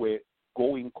which were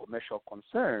going commercial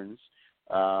concerns,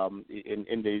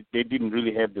 and they didn't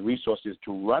really have the resources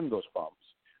to run those farms.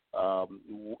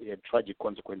 It had tragic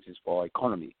consequences for our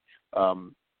economy.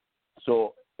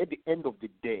 So at the end of the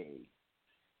day,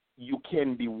 you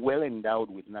can be well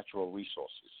endowed with natural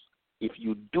resources. If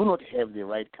you do not have the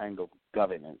right kind of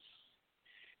governance,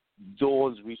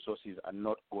 those resources are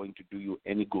not going to do you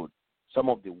any good. Some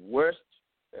of the worst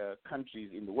countries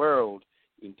in the world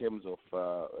in terms of,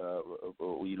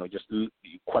 just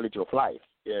quality of life.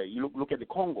 You look at the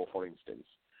Congo, for instance,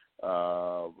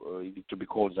 to be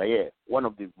called Zaire, one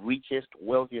of the richest,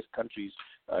 wealthiest countries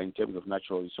in terms of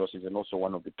natural resources, and also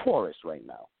one of the poorest right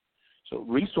now. So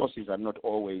resources are not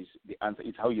always the answer.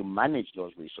 It's how you manage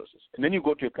those resources. And then you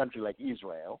go to a country like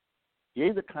Israel, Here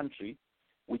is a country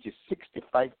which is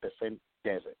 65%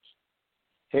 desert,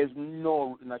 has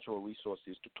no natural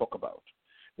resources to talk about,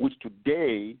 which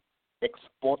today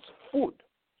exports food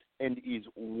and is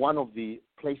one of the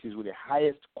places with the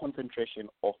highest concentration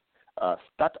of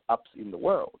startups in the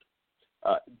world.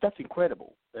 That's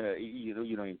incredible.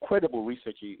 Incredible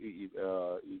research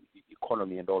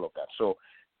economy and all of that. So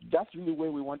that's really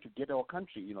where we want to get our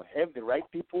country. Have the right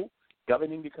people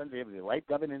governing the country, have the right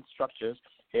governance structures,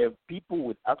 have people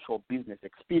with actual business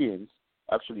experience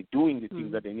actually doing the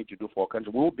things that they need to do for our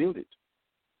country. We'll build it.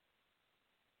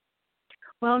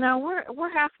 Well, now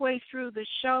we're halfway through the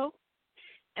show,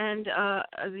 and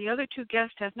the other two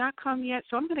guests have not come yet,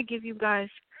 so I'm going to give you guys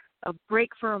a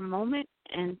break for a moment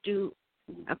and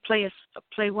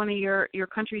play one of your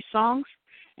country songs,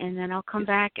 and then I'll come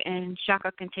back and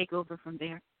Chaka can take over from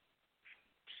there.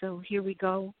 So here we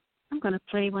go. I'm going to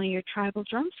play one of your tribal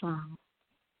drum songs.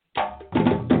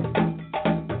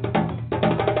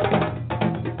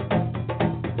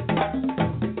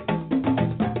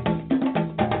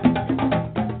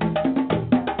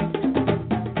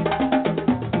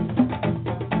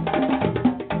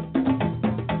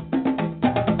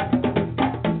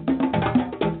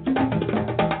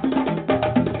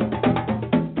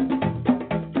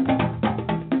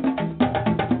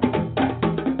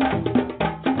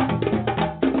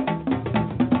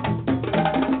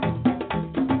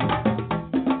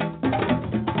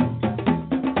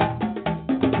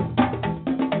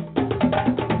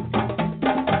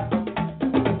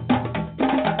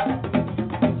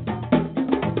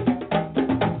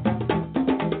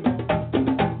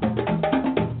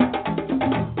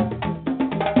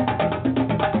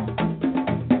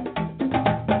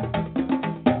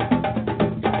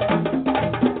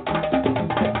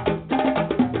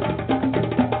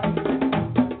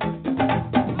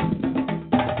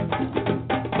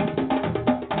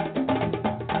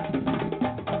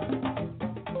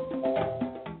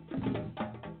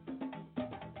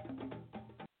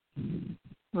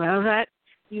 Well, that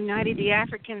united the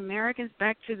African Americans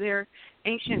back to their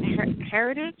ancient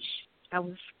heritage. I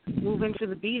was moving to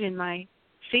the beat in my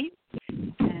seat,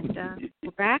 and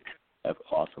we're back. That's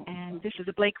awesome. And this is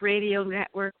the Blake Radio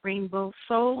Network, Rainbow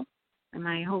Soul, and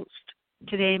my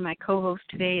co-host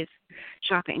today is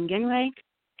Chaka Ngwenya.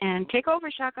 And take over,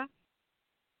 Chaka.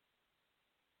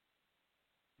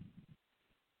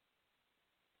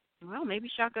 Well, maybe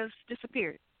Chaka's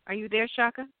disappeared. Are you there,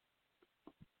 Chaka?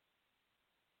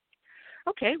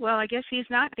 Okay, well, I guess he's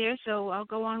not there, so I'll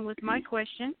go on with my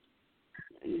question.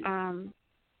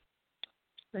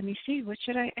 Let me see, what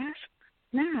should I ask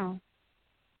now?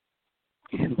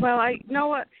 Well, I know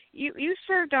what you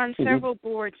served on several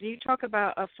boards, and you talk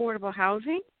about affordable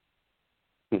housing.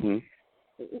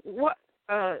 What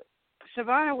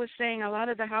Savanna was saying, a lot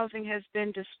of the housing has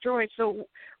been destroyed. So,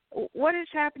 what is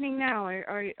happening now?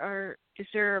 Is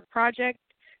there a project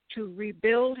to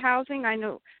rebuild housing? I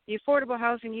know the affordable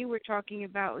housing you were talking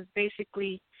about was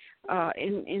basically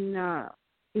in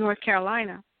North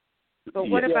Carolina. But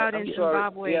what about in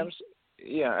Zimbabwe? I'm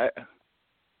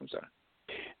sorry.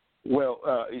 Well,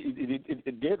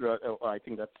 Deardra, I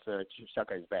think that's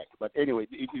Chaka is back. But anyway,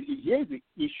 here's the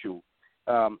issue.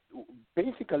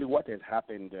 Basically, what has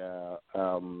happened,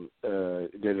 Deardra,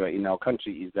 in our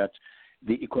country is that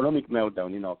the economic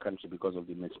meltdown in our country because of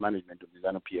the mismanagement of the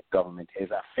Zanu-PF government has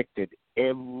affected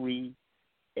every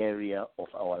area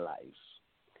of our lives.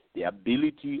 The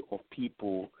ability of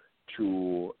people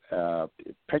to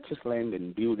purchase land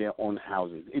and build their own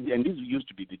houses. And these used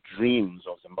to be the dreams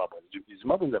of Zimbabweans.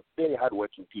 Zimbabweans are very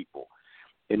hardworking people.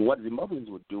 And what Zimbabweans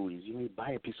would do is you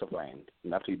buy a piece of land.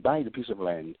 And after you buy the piece of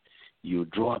land, you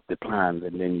draw up the plans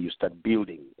and then you start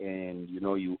building. And,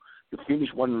 you finish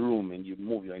one room and you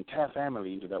move your entire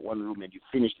family into that one room and you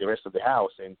finish the rest of the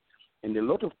house. And a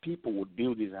lot of people would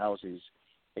build these houses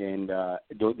and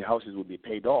the houses would be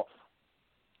paid off.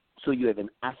 So you have an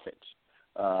asset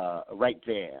right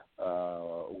there,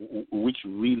 which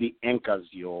really anchors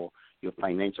your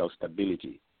financial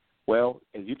stability. Well,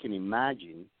 as you can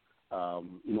imagine,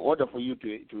 in order for you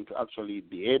to actually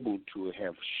be able to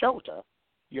have shelter,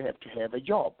 you have to have a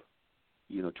job,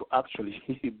 to actually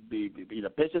either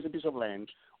purchase a piece of land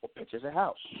or purchase a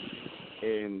house.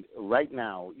 And right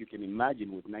now, you can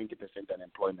imagine with 90%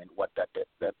 unemployment what that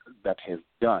has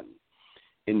done.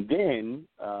 And then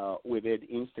we've had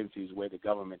instances where the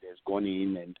government has gone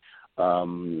in and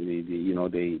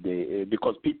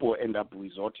because people end up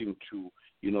resorting to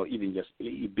even just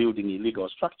building illegal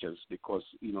structures because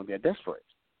they're desperate.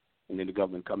 and then the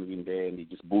government comes in there and it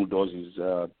just bulldozes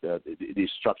these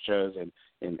structures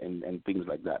and things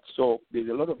like that. So there's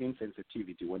a lot of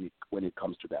insensitivity when it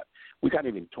comes to that. We can't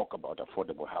even talk about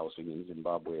affordable housing in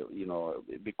Zimbabwe,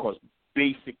 because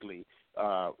basically,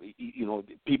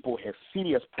 people have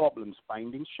serious problems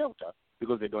finding shelter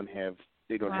because they don't have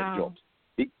jobs.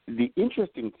 The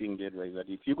interesting thing, Deardra, is that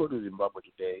if you go to Zimbabwe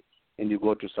today and you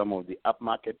go to some of the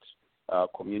upmarket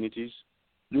communities,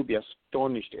 you'll be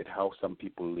astonished at how some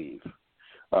people live.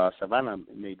 Savanna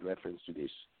made reference to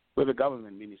this. We have a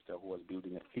government minister who was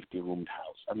building a 50-roomed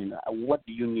house. I mean, what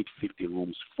do you need 50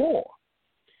 rooms for?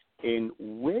 And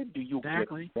where do you get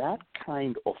that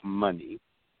kind of money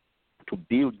to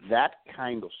build that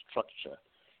kind of structure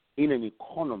in an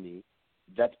economy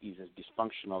that is as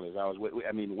dysfunctional as ours?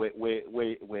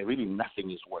 Where really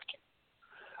nothing is working.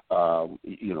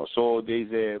 So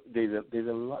there are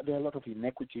a lot of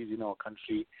inequities in our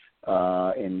country,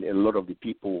 and a lot of the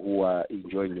people who are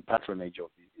enjoying the patronage of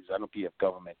the Zanu-PF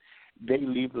government, they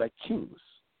live like kings,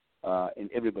 and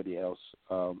everybody else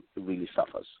really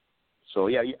suffers. So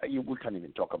we can't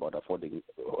even talk about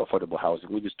affordable housing.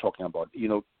 We're just talking about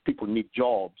people need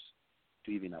jobs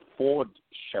to even afford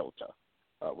shelter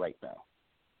right now.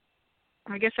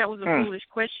 I guess that was a foolish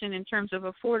question in terms of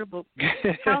affordable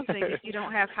housing if you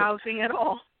don't have housing at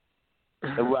all.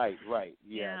 Right.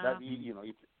 Yeah.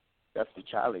 That's the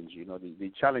challenge,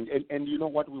 the challenge. And you know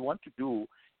what we want to do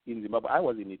in Zimbabwe? I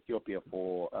was in Ethiopia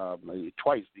for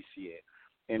twice this year,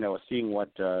 and I was seeing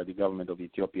what the government of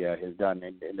Ethiopia has done,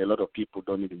 and a lot of people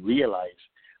don't even realize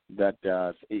that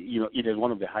it is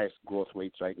one of the highest growth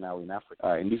rates right now in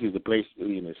Africa. And this is the place,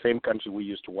 the same country we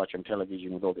used to watch on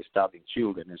television with all the starving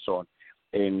children and so on.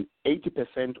 And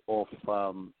 80% of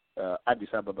Addis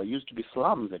Ababa used to be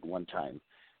slums at one time.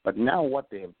 But now what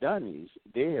they have done is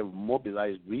they have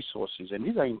mobilized resources, and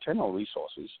these are internal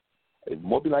resources. They've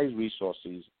mobilized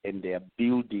resources, and they are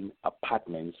building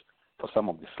apartments for some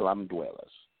of the slum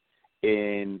dwellers.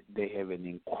 And they have an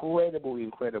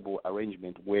incredible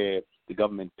arrangement where the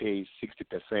government pays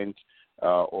 60%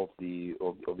 of the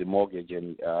mortgage,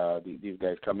 and these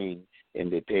guys come in and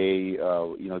they pay,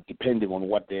 depending on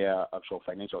what their actual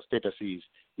financial status is.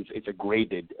 It's a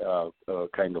graded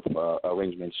kind of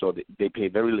arrangement, so they pay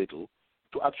very little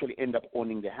to actually end up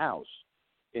owning the house.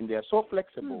 And they are so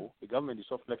flexible, the government is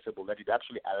so flexible that it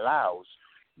actually allows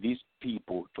these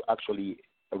people to actually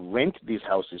rent these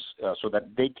houses so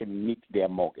that they can meet their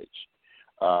mortgage.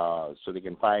 So they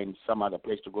can find some other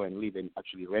place to go and live and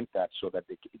actually rent that so that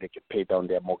they can pay down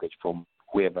their mortgage from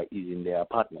whoever is in their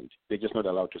apartment. They're just not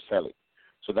allowed to sell it.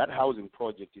 So that housing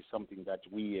project is something that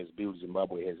we as Build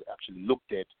Zimbabwe has actually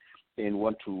looked at and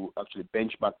want to actually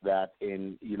benchmark that.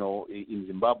 And, in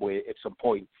Zimbabwe, at some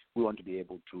point, we want to be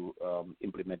able to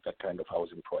implement that kind of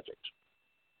housing project.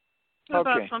 What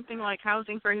about something like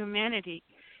Housing for Humanity?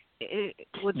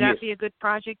 Would that be a good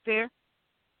project there?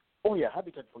 Oh yeah,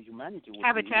 Habitat for Humanity.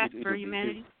 Habitat for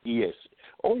Humanity. Yes.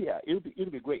 Oh yeah, it'll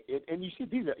be great. And you see,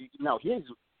 here's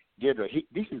Deardra.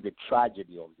 This is the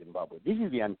tragedy of Zimbabwe. This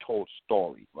is the untold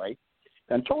story, right?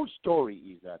 The untold story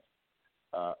is that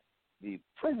the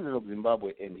president of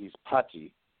Zimbabwe and his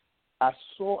party are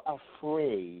so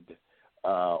afraid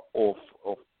of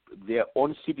their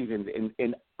own citizens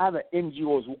and other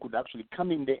NGOs who could actually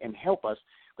come in there and help us,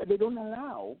 but they don't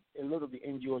allow a lot of the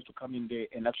NGOs to come in there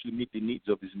and actually meet the needs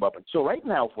of the Zimbabweans. So right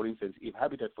now, for instance, if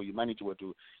Habitat for Humanity were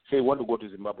to say want to go to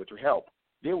Zimbabwe to help,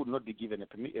 they would not be given a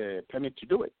permit to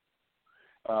do it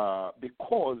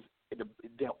because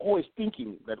they're always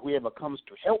thinking that whoever comes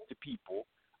to help the people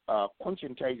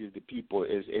conscientizes the people,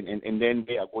 and then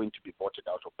they are going to be voted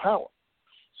out of power.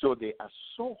 So they are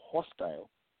so hostile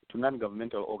to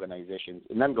non-governmental organizations.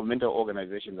 Non-governmental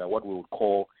organizations are what we would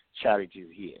call charities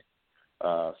here.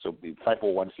 So the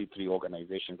 501c3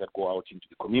 organizations that go out into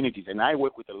the communities. And I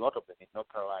work with a lot of them in North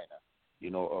Carolina.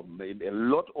 A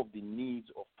lot of the needs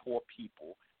of poor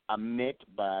people are met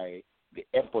by the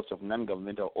efforts of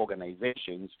non-governmental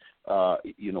organizations,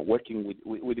 working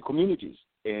with the communities.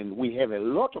 And we have a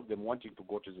lot of them wanting to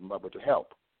go to Zimbabwe to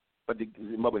help, but the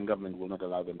Zimbabwean government will not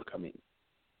allow them to come in.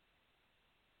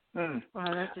 Wow,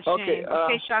 that's a shame.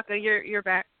 Okay, Chaka, you're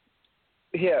back.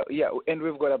 Yeah, and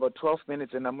we've got about 12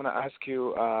 minutes, and I'm going to ask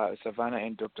you, Savanna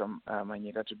and Dr.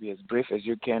 Manyika, to be as brief as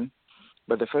you can.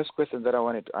 But the first question that I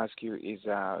wanted to ask you is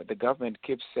the government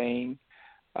keeps saying,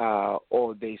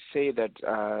 or they say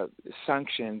that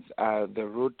sanctions are the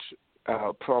root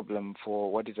problem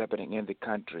for what is happening in the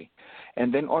country.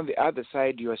 And then on the other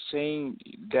side, you are saying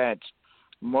that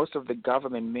most of the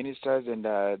government ministers and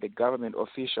the government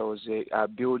officials are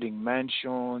building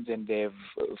mansions and they have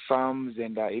farms,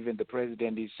 and even the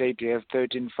president is said to have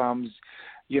 13 farms,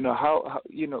 how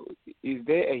is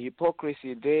there a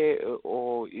hypocrisy there,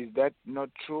 or is that not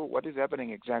true? What is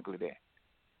happening exactly there?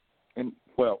 And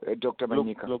Dr.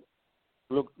 Manyika.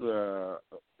 Look,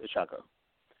 Chaka.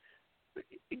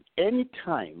 Any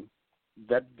time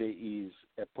that there is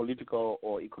a political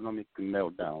or economic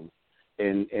meltdown,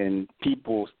 and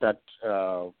people start,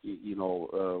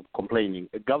 complaining,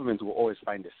 the government will always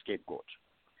find a scapegoat.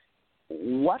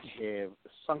 What have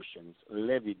sanctions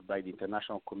levied by the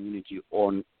international community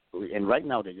on, and right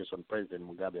now they're just on President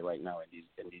Mugabe right now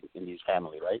and his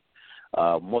family, right?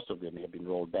 Most of them have been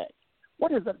rolled back.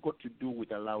 What has that got to do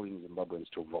with allowing Zimbabweans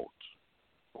to vote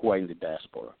who are in the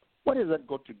diaspora? What has that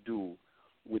got to do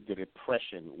with the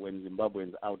repression when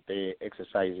Zimbabweans out there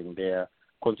exercising their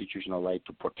constitutional right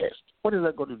to protest? What has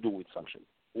that got to do with sanctions?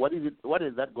 What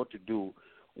has that got to do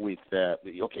with the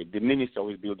minister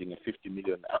is building a 50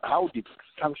 million? How did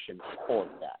sanctions cause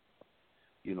that?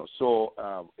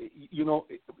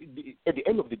 At the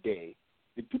end of the day,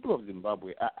 the people of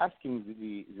Zimbabwe are asking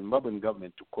the Zimbabwean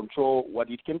government to control what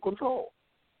it can control.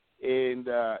 And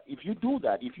if you do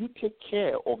that, if you take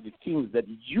care of the things that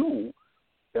you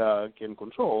can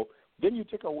control, then you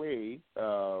take away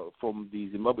from the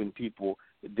Zimbabwean people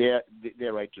their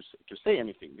right to say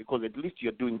anything, because at least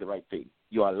you're doing the right thing.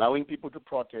 You're allowing people to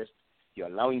protest. You're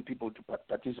allowing people to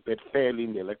participate fairly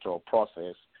in the electoral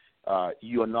process.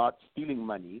 You're not stealing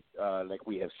money like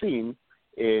we have seen,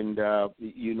 and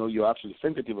you're actually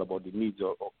sensitive about the needs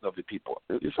of the people.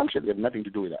 The sanctions have nothing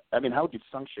to do with that. I mean, how did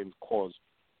sanctions cause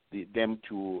them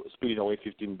to spirit away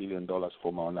 $15 billion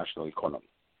from our national economy?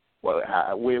 Well,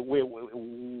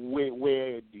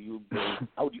 where do you blame?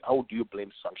 How do you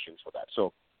blame sanctions for that?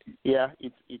 So, yeah,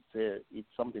 it's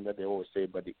something that they always say,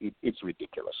 but it's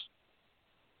ridiculous.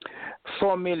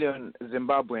 4 million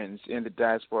Zimbabweans in the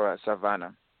diaspora,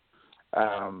 Savanna.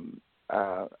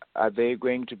 Are they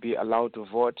going to be allowed to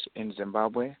vote in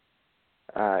Zimbabwe?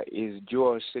 Is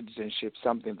dual citizenship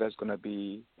something that's going to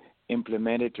be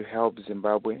implemented to help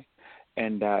Zimbabwe?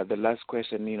 And the last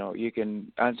question, you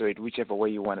can answer it whichever way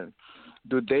you want it.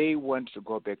 Do they want to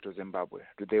go back to Zimbabwe?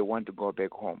 Do they want to go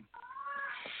back home?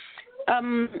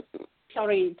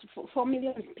 Sorry, 4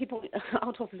 million people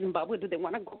out of Zimbabwe, do they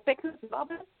want to go back to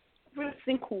Zimbabwe? Every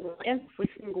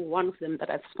single one of them that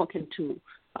I've spoken to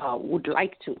would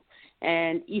like to.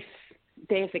 And if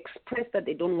they have expressed that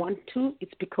they don't want to,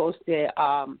 it's because they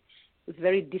are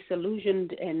very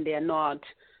disillusioned and they are not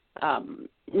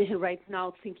right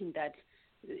now thinking that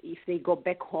if they go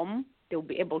back home, they'll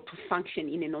be able to function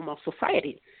in a normal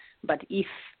society. But if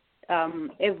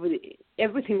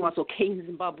everything was okay in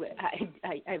Zimbabwe,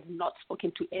 I've not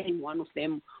spoken to any one of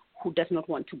them who does not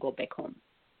want to go back home.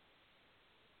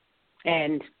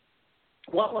 And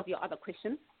what was your other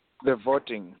question? The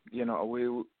voting.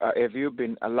 Have you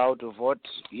been allowed to vote?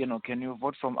 Can you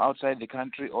vote from outside the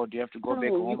country, or do you have to go back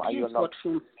home? Are you allowed?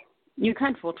 You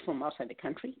can't vote from outside the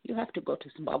country. You have to go to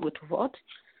Zimbabwe to vote.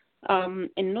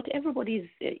 And not everybody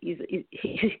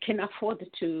can afford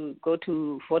to go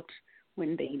to vote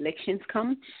when the elections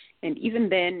come. And even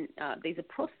then, there's a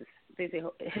process.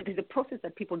 There's a process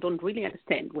that people don't really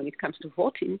understand when it comes to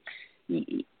voting.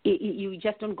 You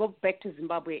just don't go back to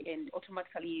Zimbabwe and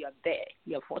automatically you are there.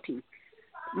 You are voting.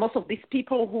 Most of these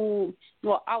people who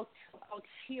are out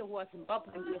here who are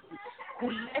Zimbabweans who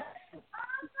left.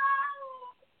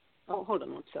 Oh, hold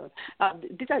on one second.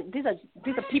 These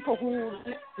are people who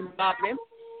left Zimbabwe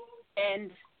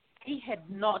and they had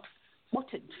not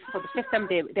voted for the first time.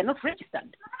 They're not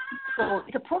registered. So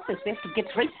it's a process. They have to get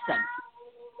registered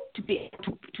to be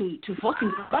to vote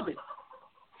in Zimbabwe.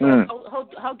 So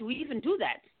how do we even do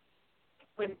that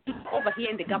when people over here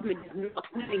and the government is not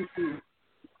willing to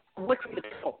work with the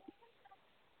people?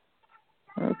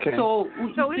 Okay. So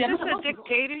is this a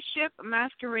dictatorship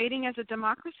masquerading as a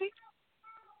democracy?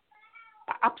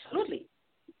 Absolutely.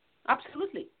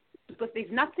 Because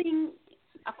there's nothing,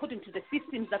 according to the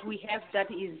systems that we have,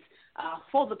 that is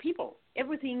for the people.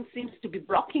 Everything seems to be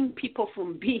blocking people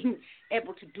from being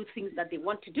able to do things that they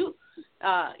want to do.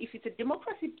 If it's a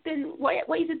democracy, then why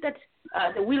is it that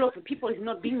the will of the people is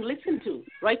not being listened to?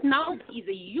 Right now is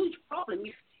a huge problem.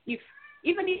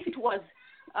 Even if it was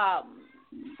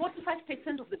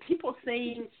 45% of the people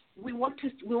saying we want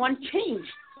change,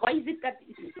 why is it that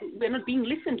we're not being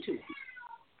listened to?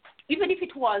 Even if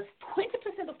it was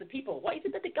 20% of the people, why is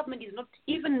it that the government is not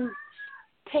even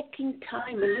taking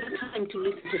a little time to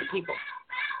listen to the people?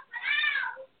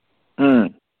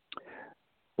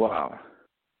 Wow.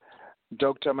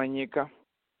 Dr. Manyika?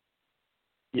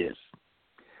 Yes.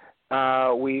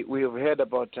 We've heard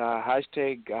about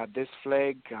hashtag this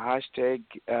flag, hashtag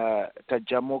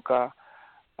Tajamuka.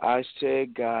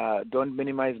 hashtag don't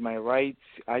minimize my rights,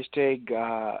 hashtag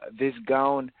this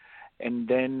gown, and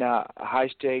then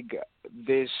hashtag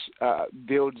this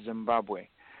Build Zimbabwe.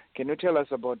 Can you tell us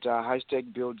about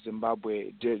hashtag Build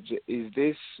Zimbabwe? Is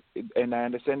this, and I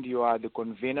understand you are the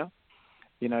convener,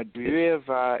 do you have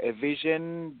a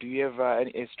vision? Do you have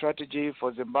a strategy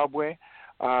for Zimbabwe?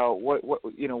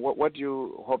 What do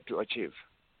you hope to achieve?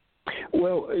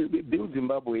 Well, Build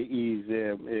Zimbabwe is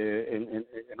an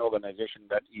organization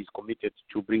that is committed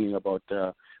to bringing about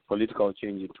political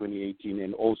change in 2018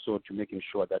 and also to making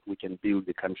sure that we can build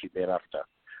the country thereafter.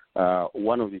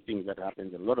 One of the things that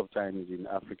happens a lot of times in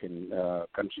African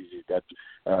countries is that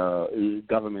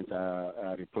governments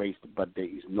are replaced, but there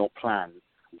is no plan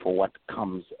for what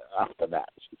comes after that.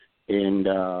 And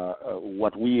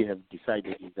what we have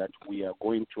decided is that we are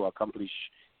going to accomplish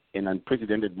an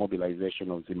unprecedented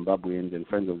mobilization of Zimbabweans and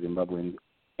friends of Zimbabweans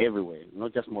everywhere,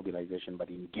 not just mobilization, but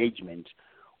engagement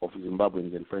of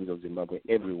Zimbabweans and friends of Zimbabwe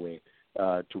everywhere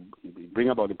to bring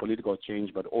about the political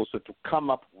change, but also to come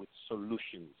up with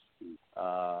solutions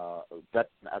that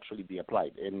can actually be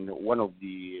applied. And one of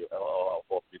the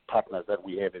partners that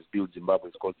we have as Build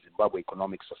Zimbabwe is called Zimbabwe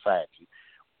Economic Society,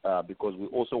 because we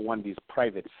also want these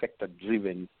private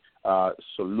sector-driven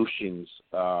solutions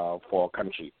for our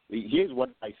country. Here's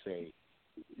what I say.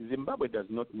 Zimbabwe does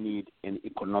not need an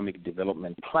economic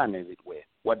development plan, as it were.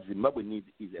 What Zimbabwe needs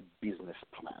is a business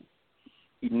plan.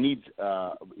 It needs,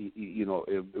 for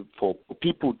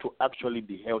people to actually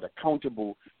be held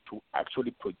accountable to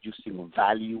actually producing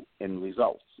value and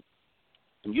results.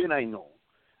 And you and I know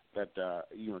that,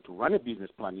 to run a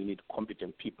business plan, you need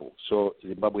competent people. So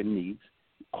Zimbabwe needs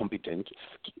competent,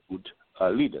 skilled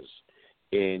leaders.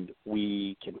 And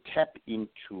we can tap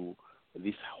into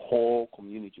this whole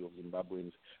community of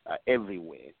Zimbabweans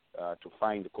everywhere to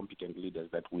find the competent leaders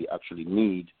that we actually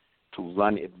need to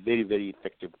run a very, very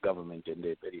effective government and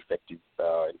a very effective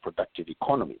and productive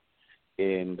economy.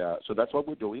 And so that's what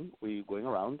we're doing. We're going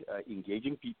around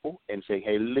engaging people and saying,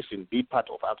 hey, listen, be part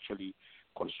of actually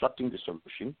constructing the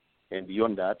solution. And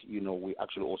beyond that, we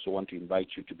actually also want to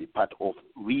invite you to be part of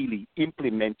really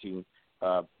implementing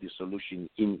the solution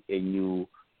in a new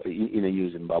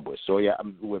Zimbabwe. So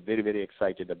we're very, very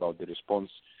excited about the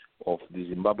response of the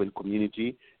Zimbabwean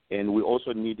community, and we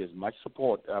also need as much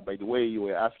support. By the way, you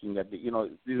were asking that the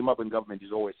Zimbabwean government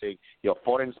is always saying you're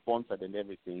foreign sponsored and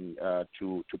everything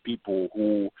to people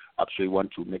who actually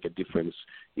want to make a difference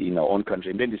in our own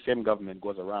country, and then the same government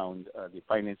goes around the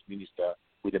finance minister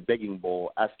with a begging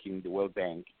bowl asking the World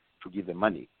Bank to give them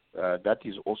money. That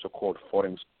is also called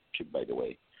foreign sponsorship, by the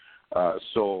way.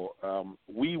 So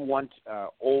we want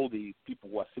all the people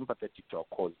who are sympathetic to our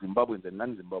cause, Zimbabweans and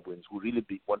non-Zimbabweans, who really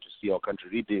want to see our country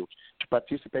rebuilt, to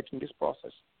participate in this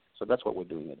process. So that's what we're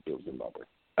doing at Build Zimbabwe.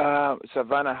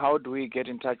 Savanna, how do we get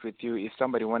in touch with you if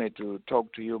somebody wanted to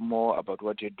talk to you more about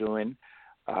what you're doing,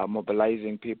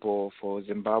 mobilizing people for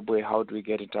Zimbabwe? How do we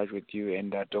get in touch with you?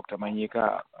 And Dr.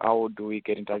 Manyika, how do we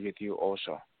get in touch with you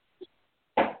also?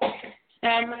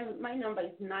 My number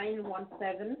is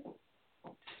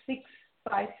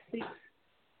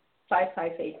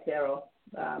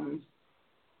 917-656-5580.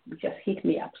 Just hit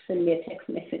me up, send me a text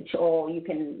message, or you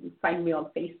can find me on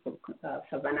Facebook,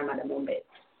 Savanna Madamombe,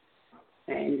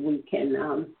 and we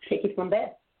can take it from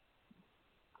there.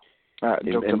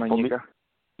 Dr. Manyika?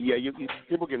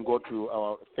 People can go to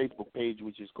our Facebook page,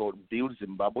 which is called Build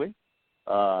Zimbabwe,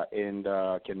 and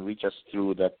can reach us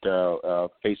through that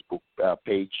Facebook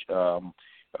page.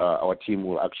 Our team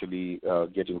will actually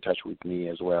get in touch with me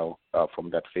as well from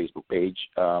that Facebook page.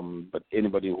 But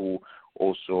anybody who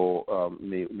also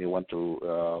may want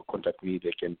to contact me,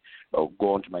 they can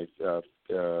go onto my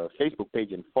Facebook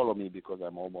page and follow me, because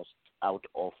I'm almost out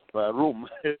of room.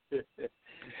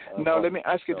 Now, let me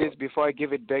ask you this before I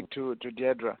give it back to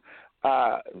Deardra.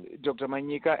 Dr.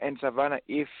 Manyika and Savanna,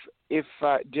 if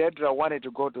Deardra wanted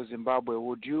to go to Zimbabwe,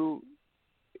 would you,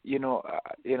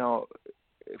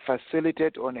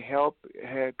 facilitate or help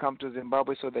her come to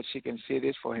Zimbabwe so that she can see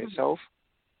this for herself?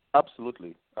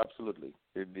 Absolutely.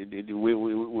 We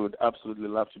would absolutely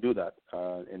love to do that,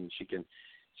 and she can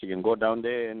go down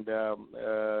there and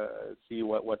see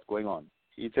what's going on.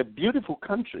 It's a beautiful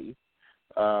country,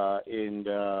 and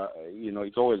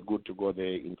it's always good to go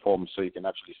there informed so you can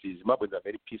actually see. Zimbabweans are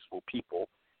very peaceful people,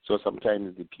 so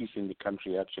sometimes the peace in the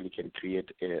country actually can create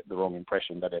the wrong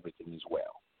impression that everything is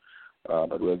well.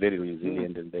 But we're very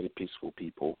resilient and very peaceful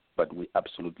people, but we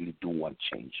absolutely do want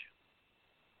change.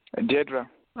 Deardra?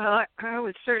 Well, I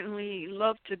would certainly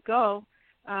love to go.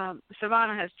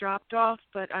 Savanna has dropped off,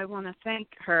 but I want to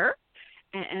thank her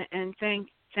and thank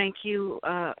you,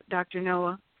 Dr.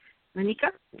 Noah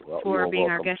Manyika, for being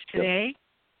welcome. our guest today.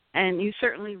 And you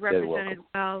certainly represented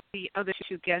well the other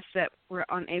two guests that were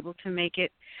unable to make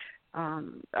it,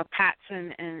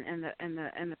 Patson and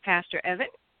the Pastor Evan.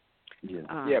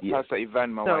 Pastor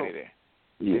Evan Mawarire.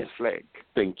 Yes, flag.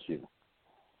 Thank you.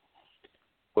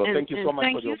 Well, thank you so much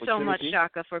for the opportunity. Thank you so much,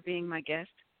 Chaka, for being my guest.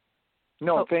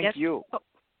 No, thank you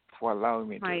for allowing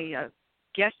me my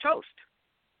guest host.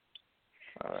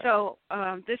 Right. So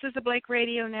this is the Blake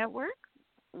Radio Network,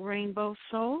 Rainbow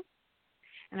Soul.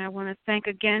 And I want to thank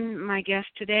again my guest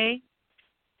today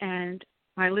and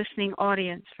my listening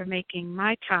audience for making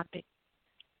my topic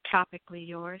topically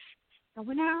yours. And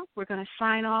we're going to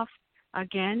sign off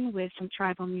again with some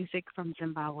tribal music from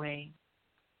Zimbabwe.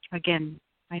 Again,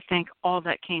 I thank all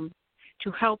that came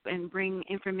to help and bring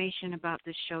information about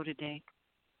this show today.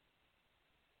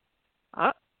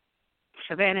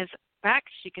 Savannah's back.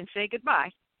 She can say goodbye.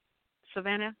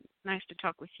 Savanna, nice to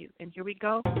talk with you. And here we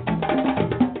go.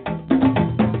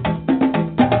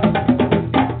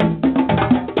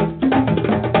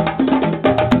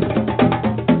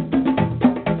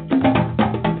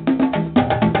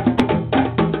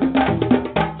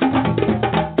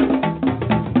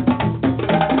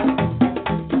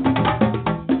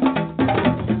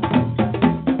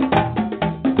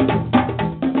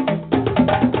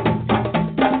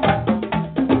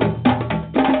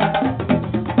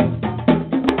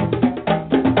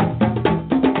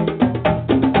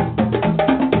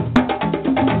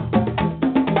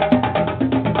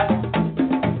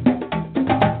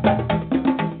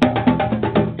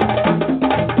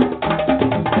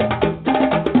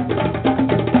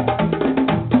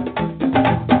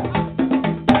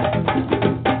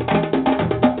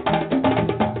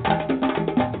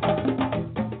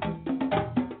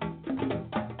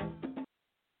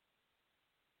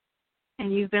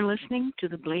 You've been listening to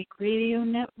the Blake Radio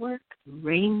Network,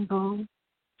 Rainbow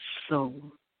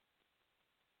Soul.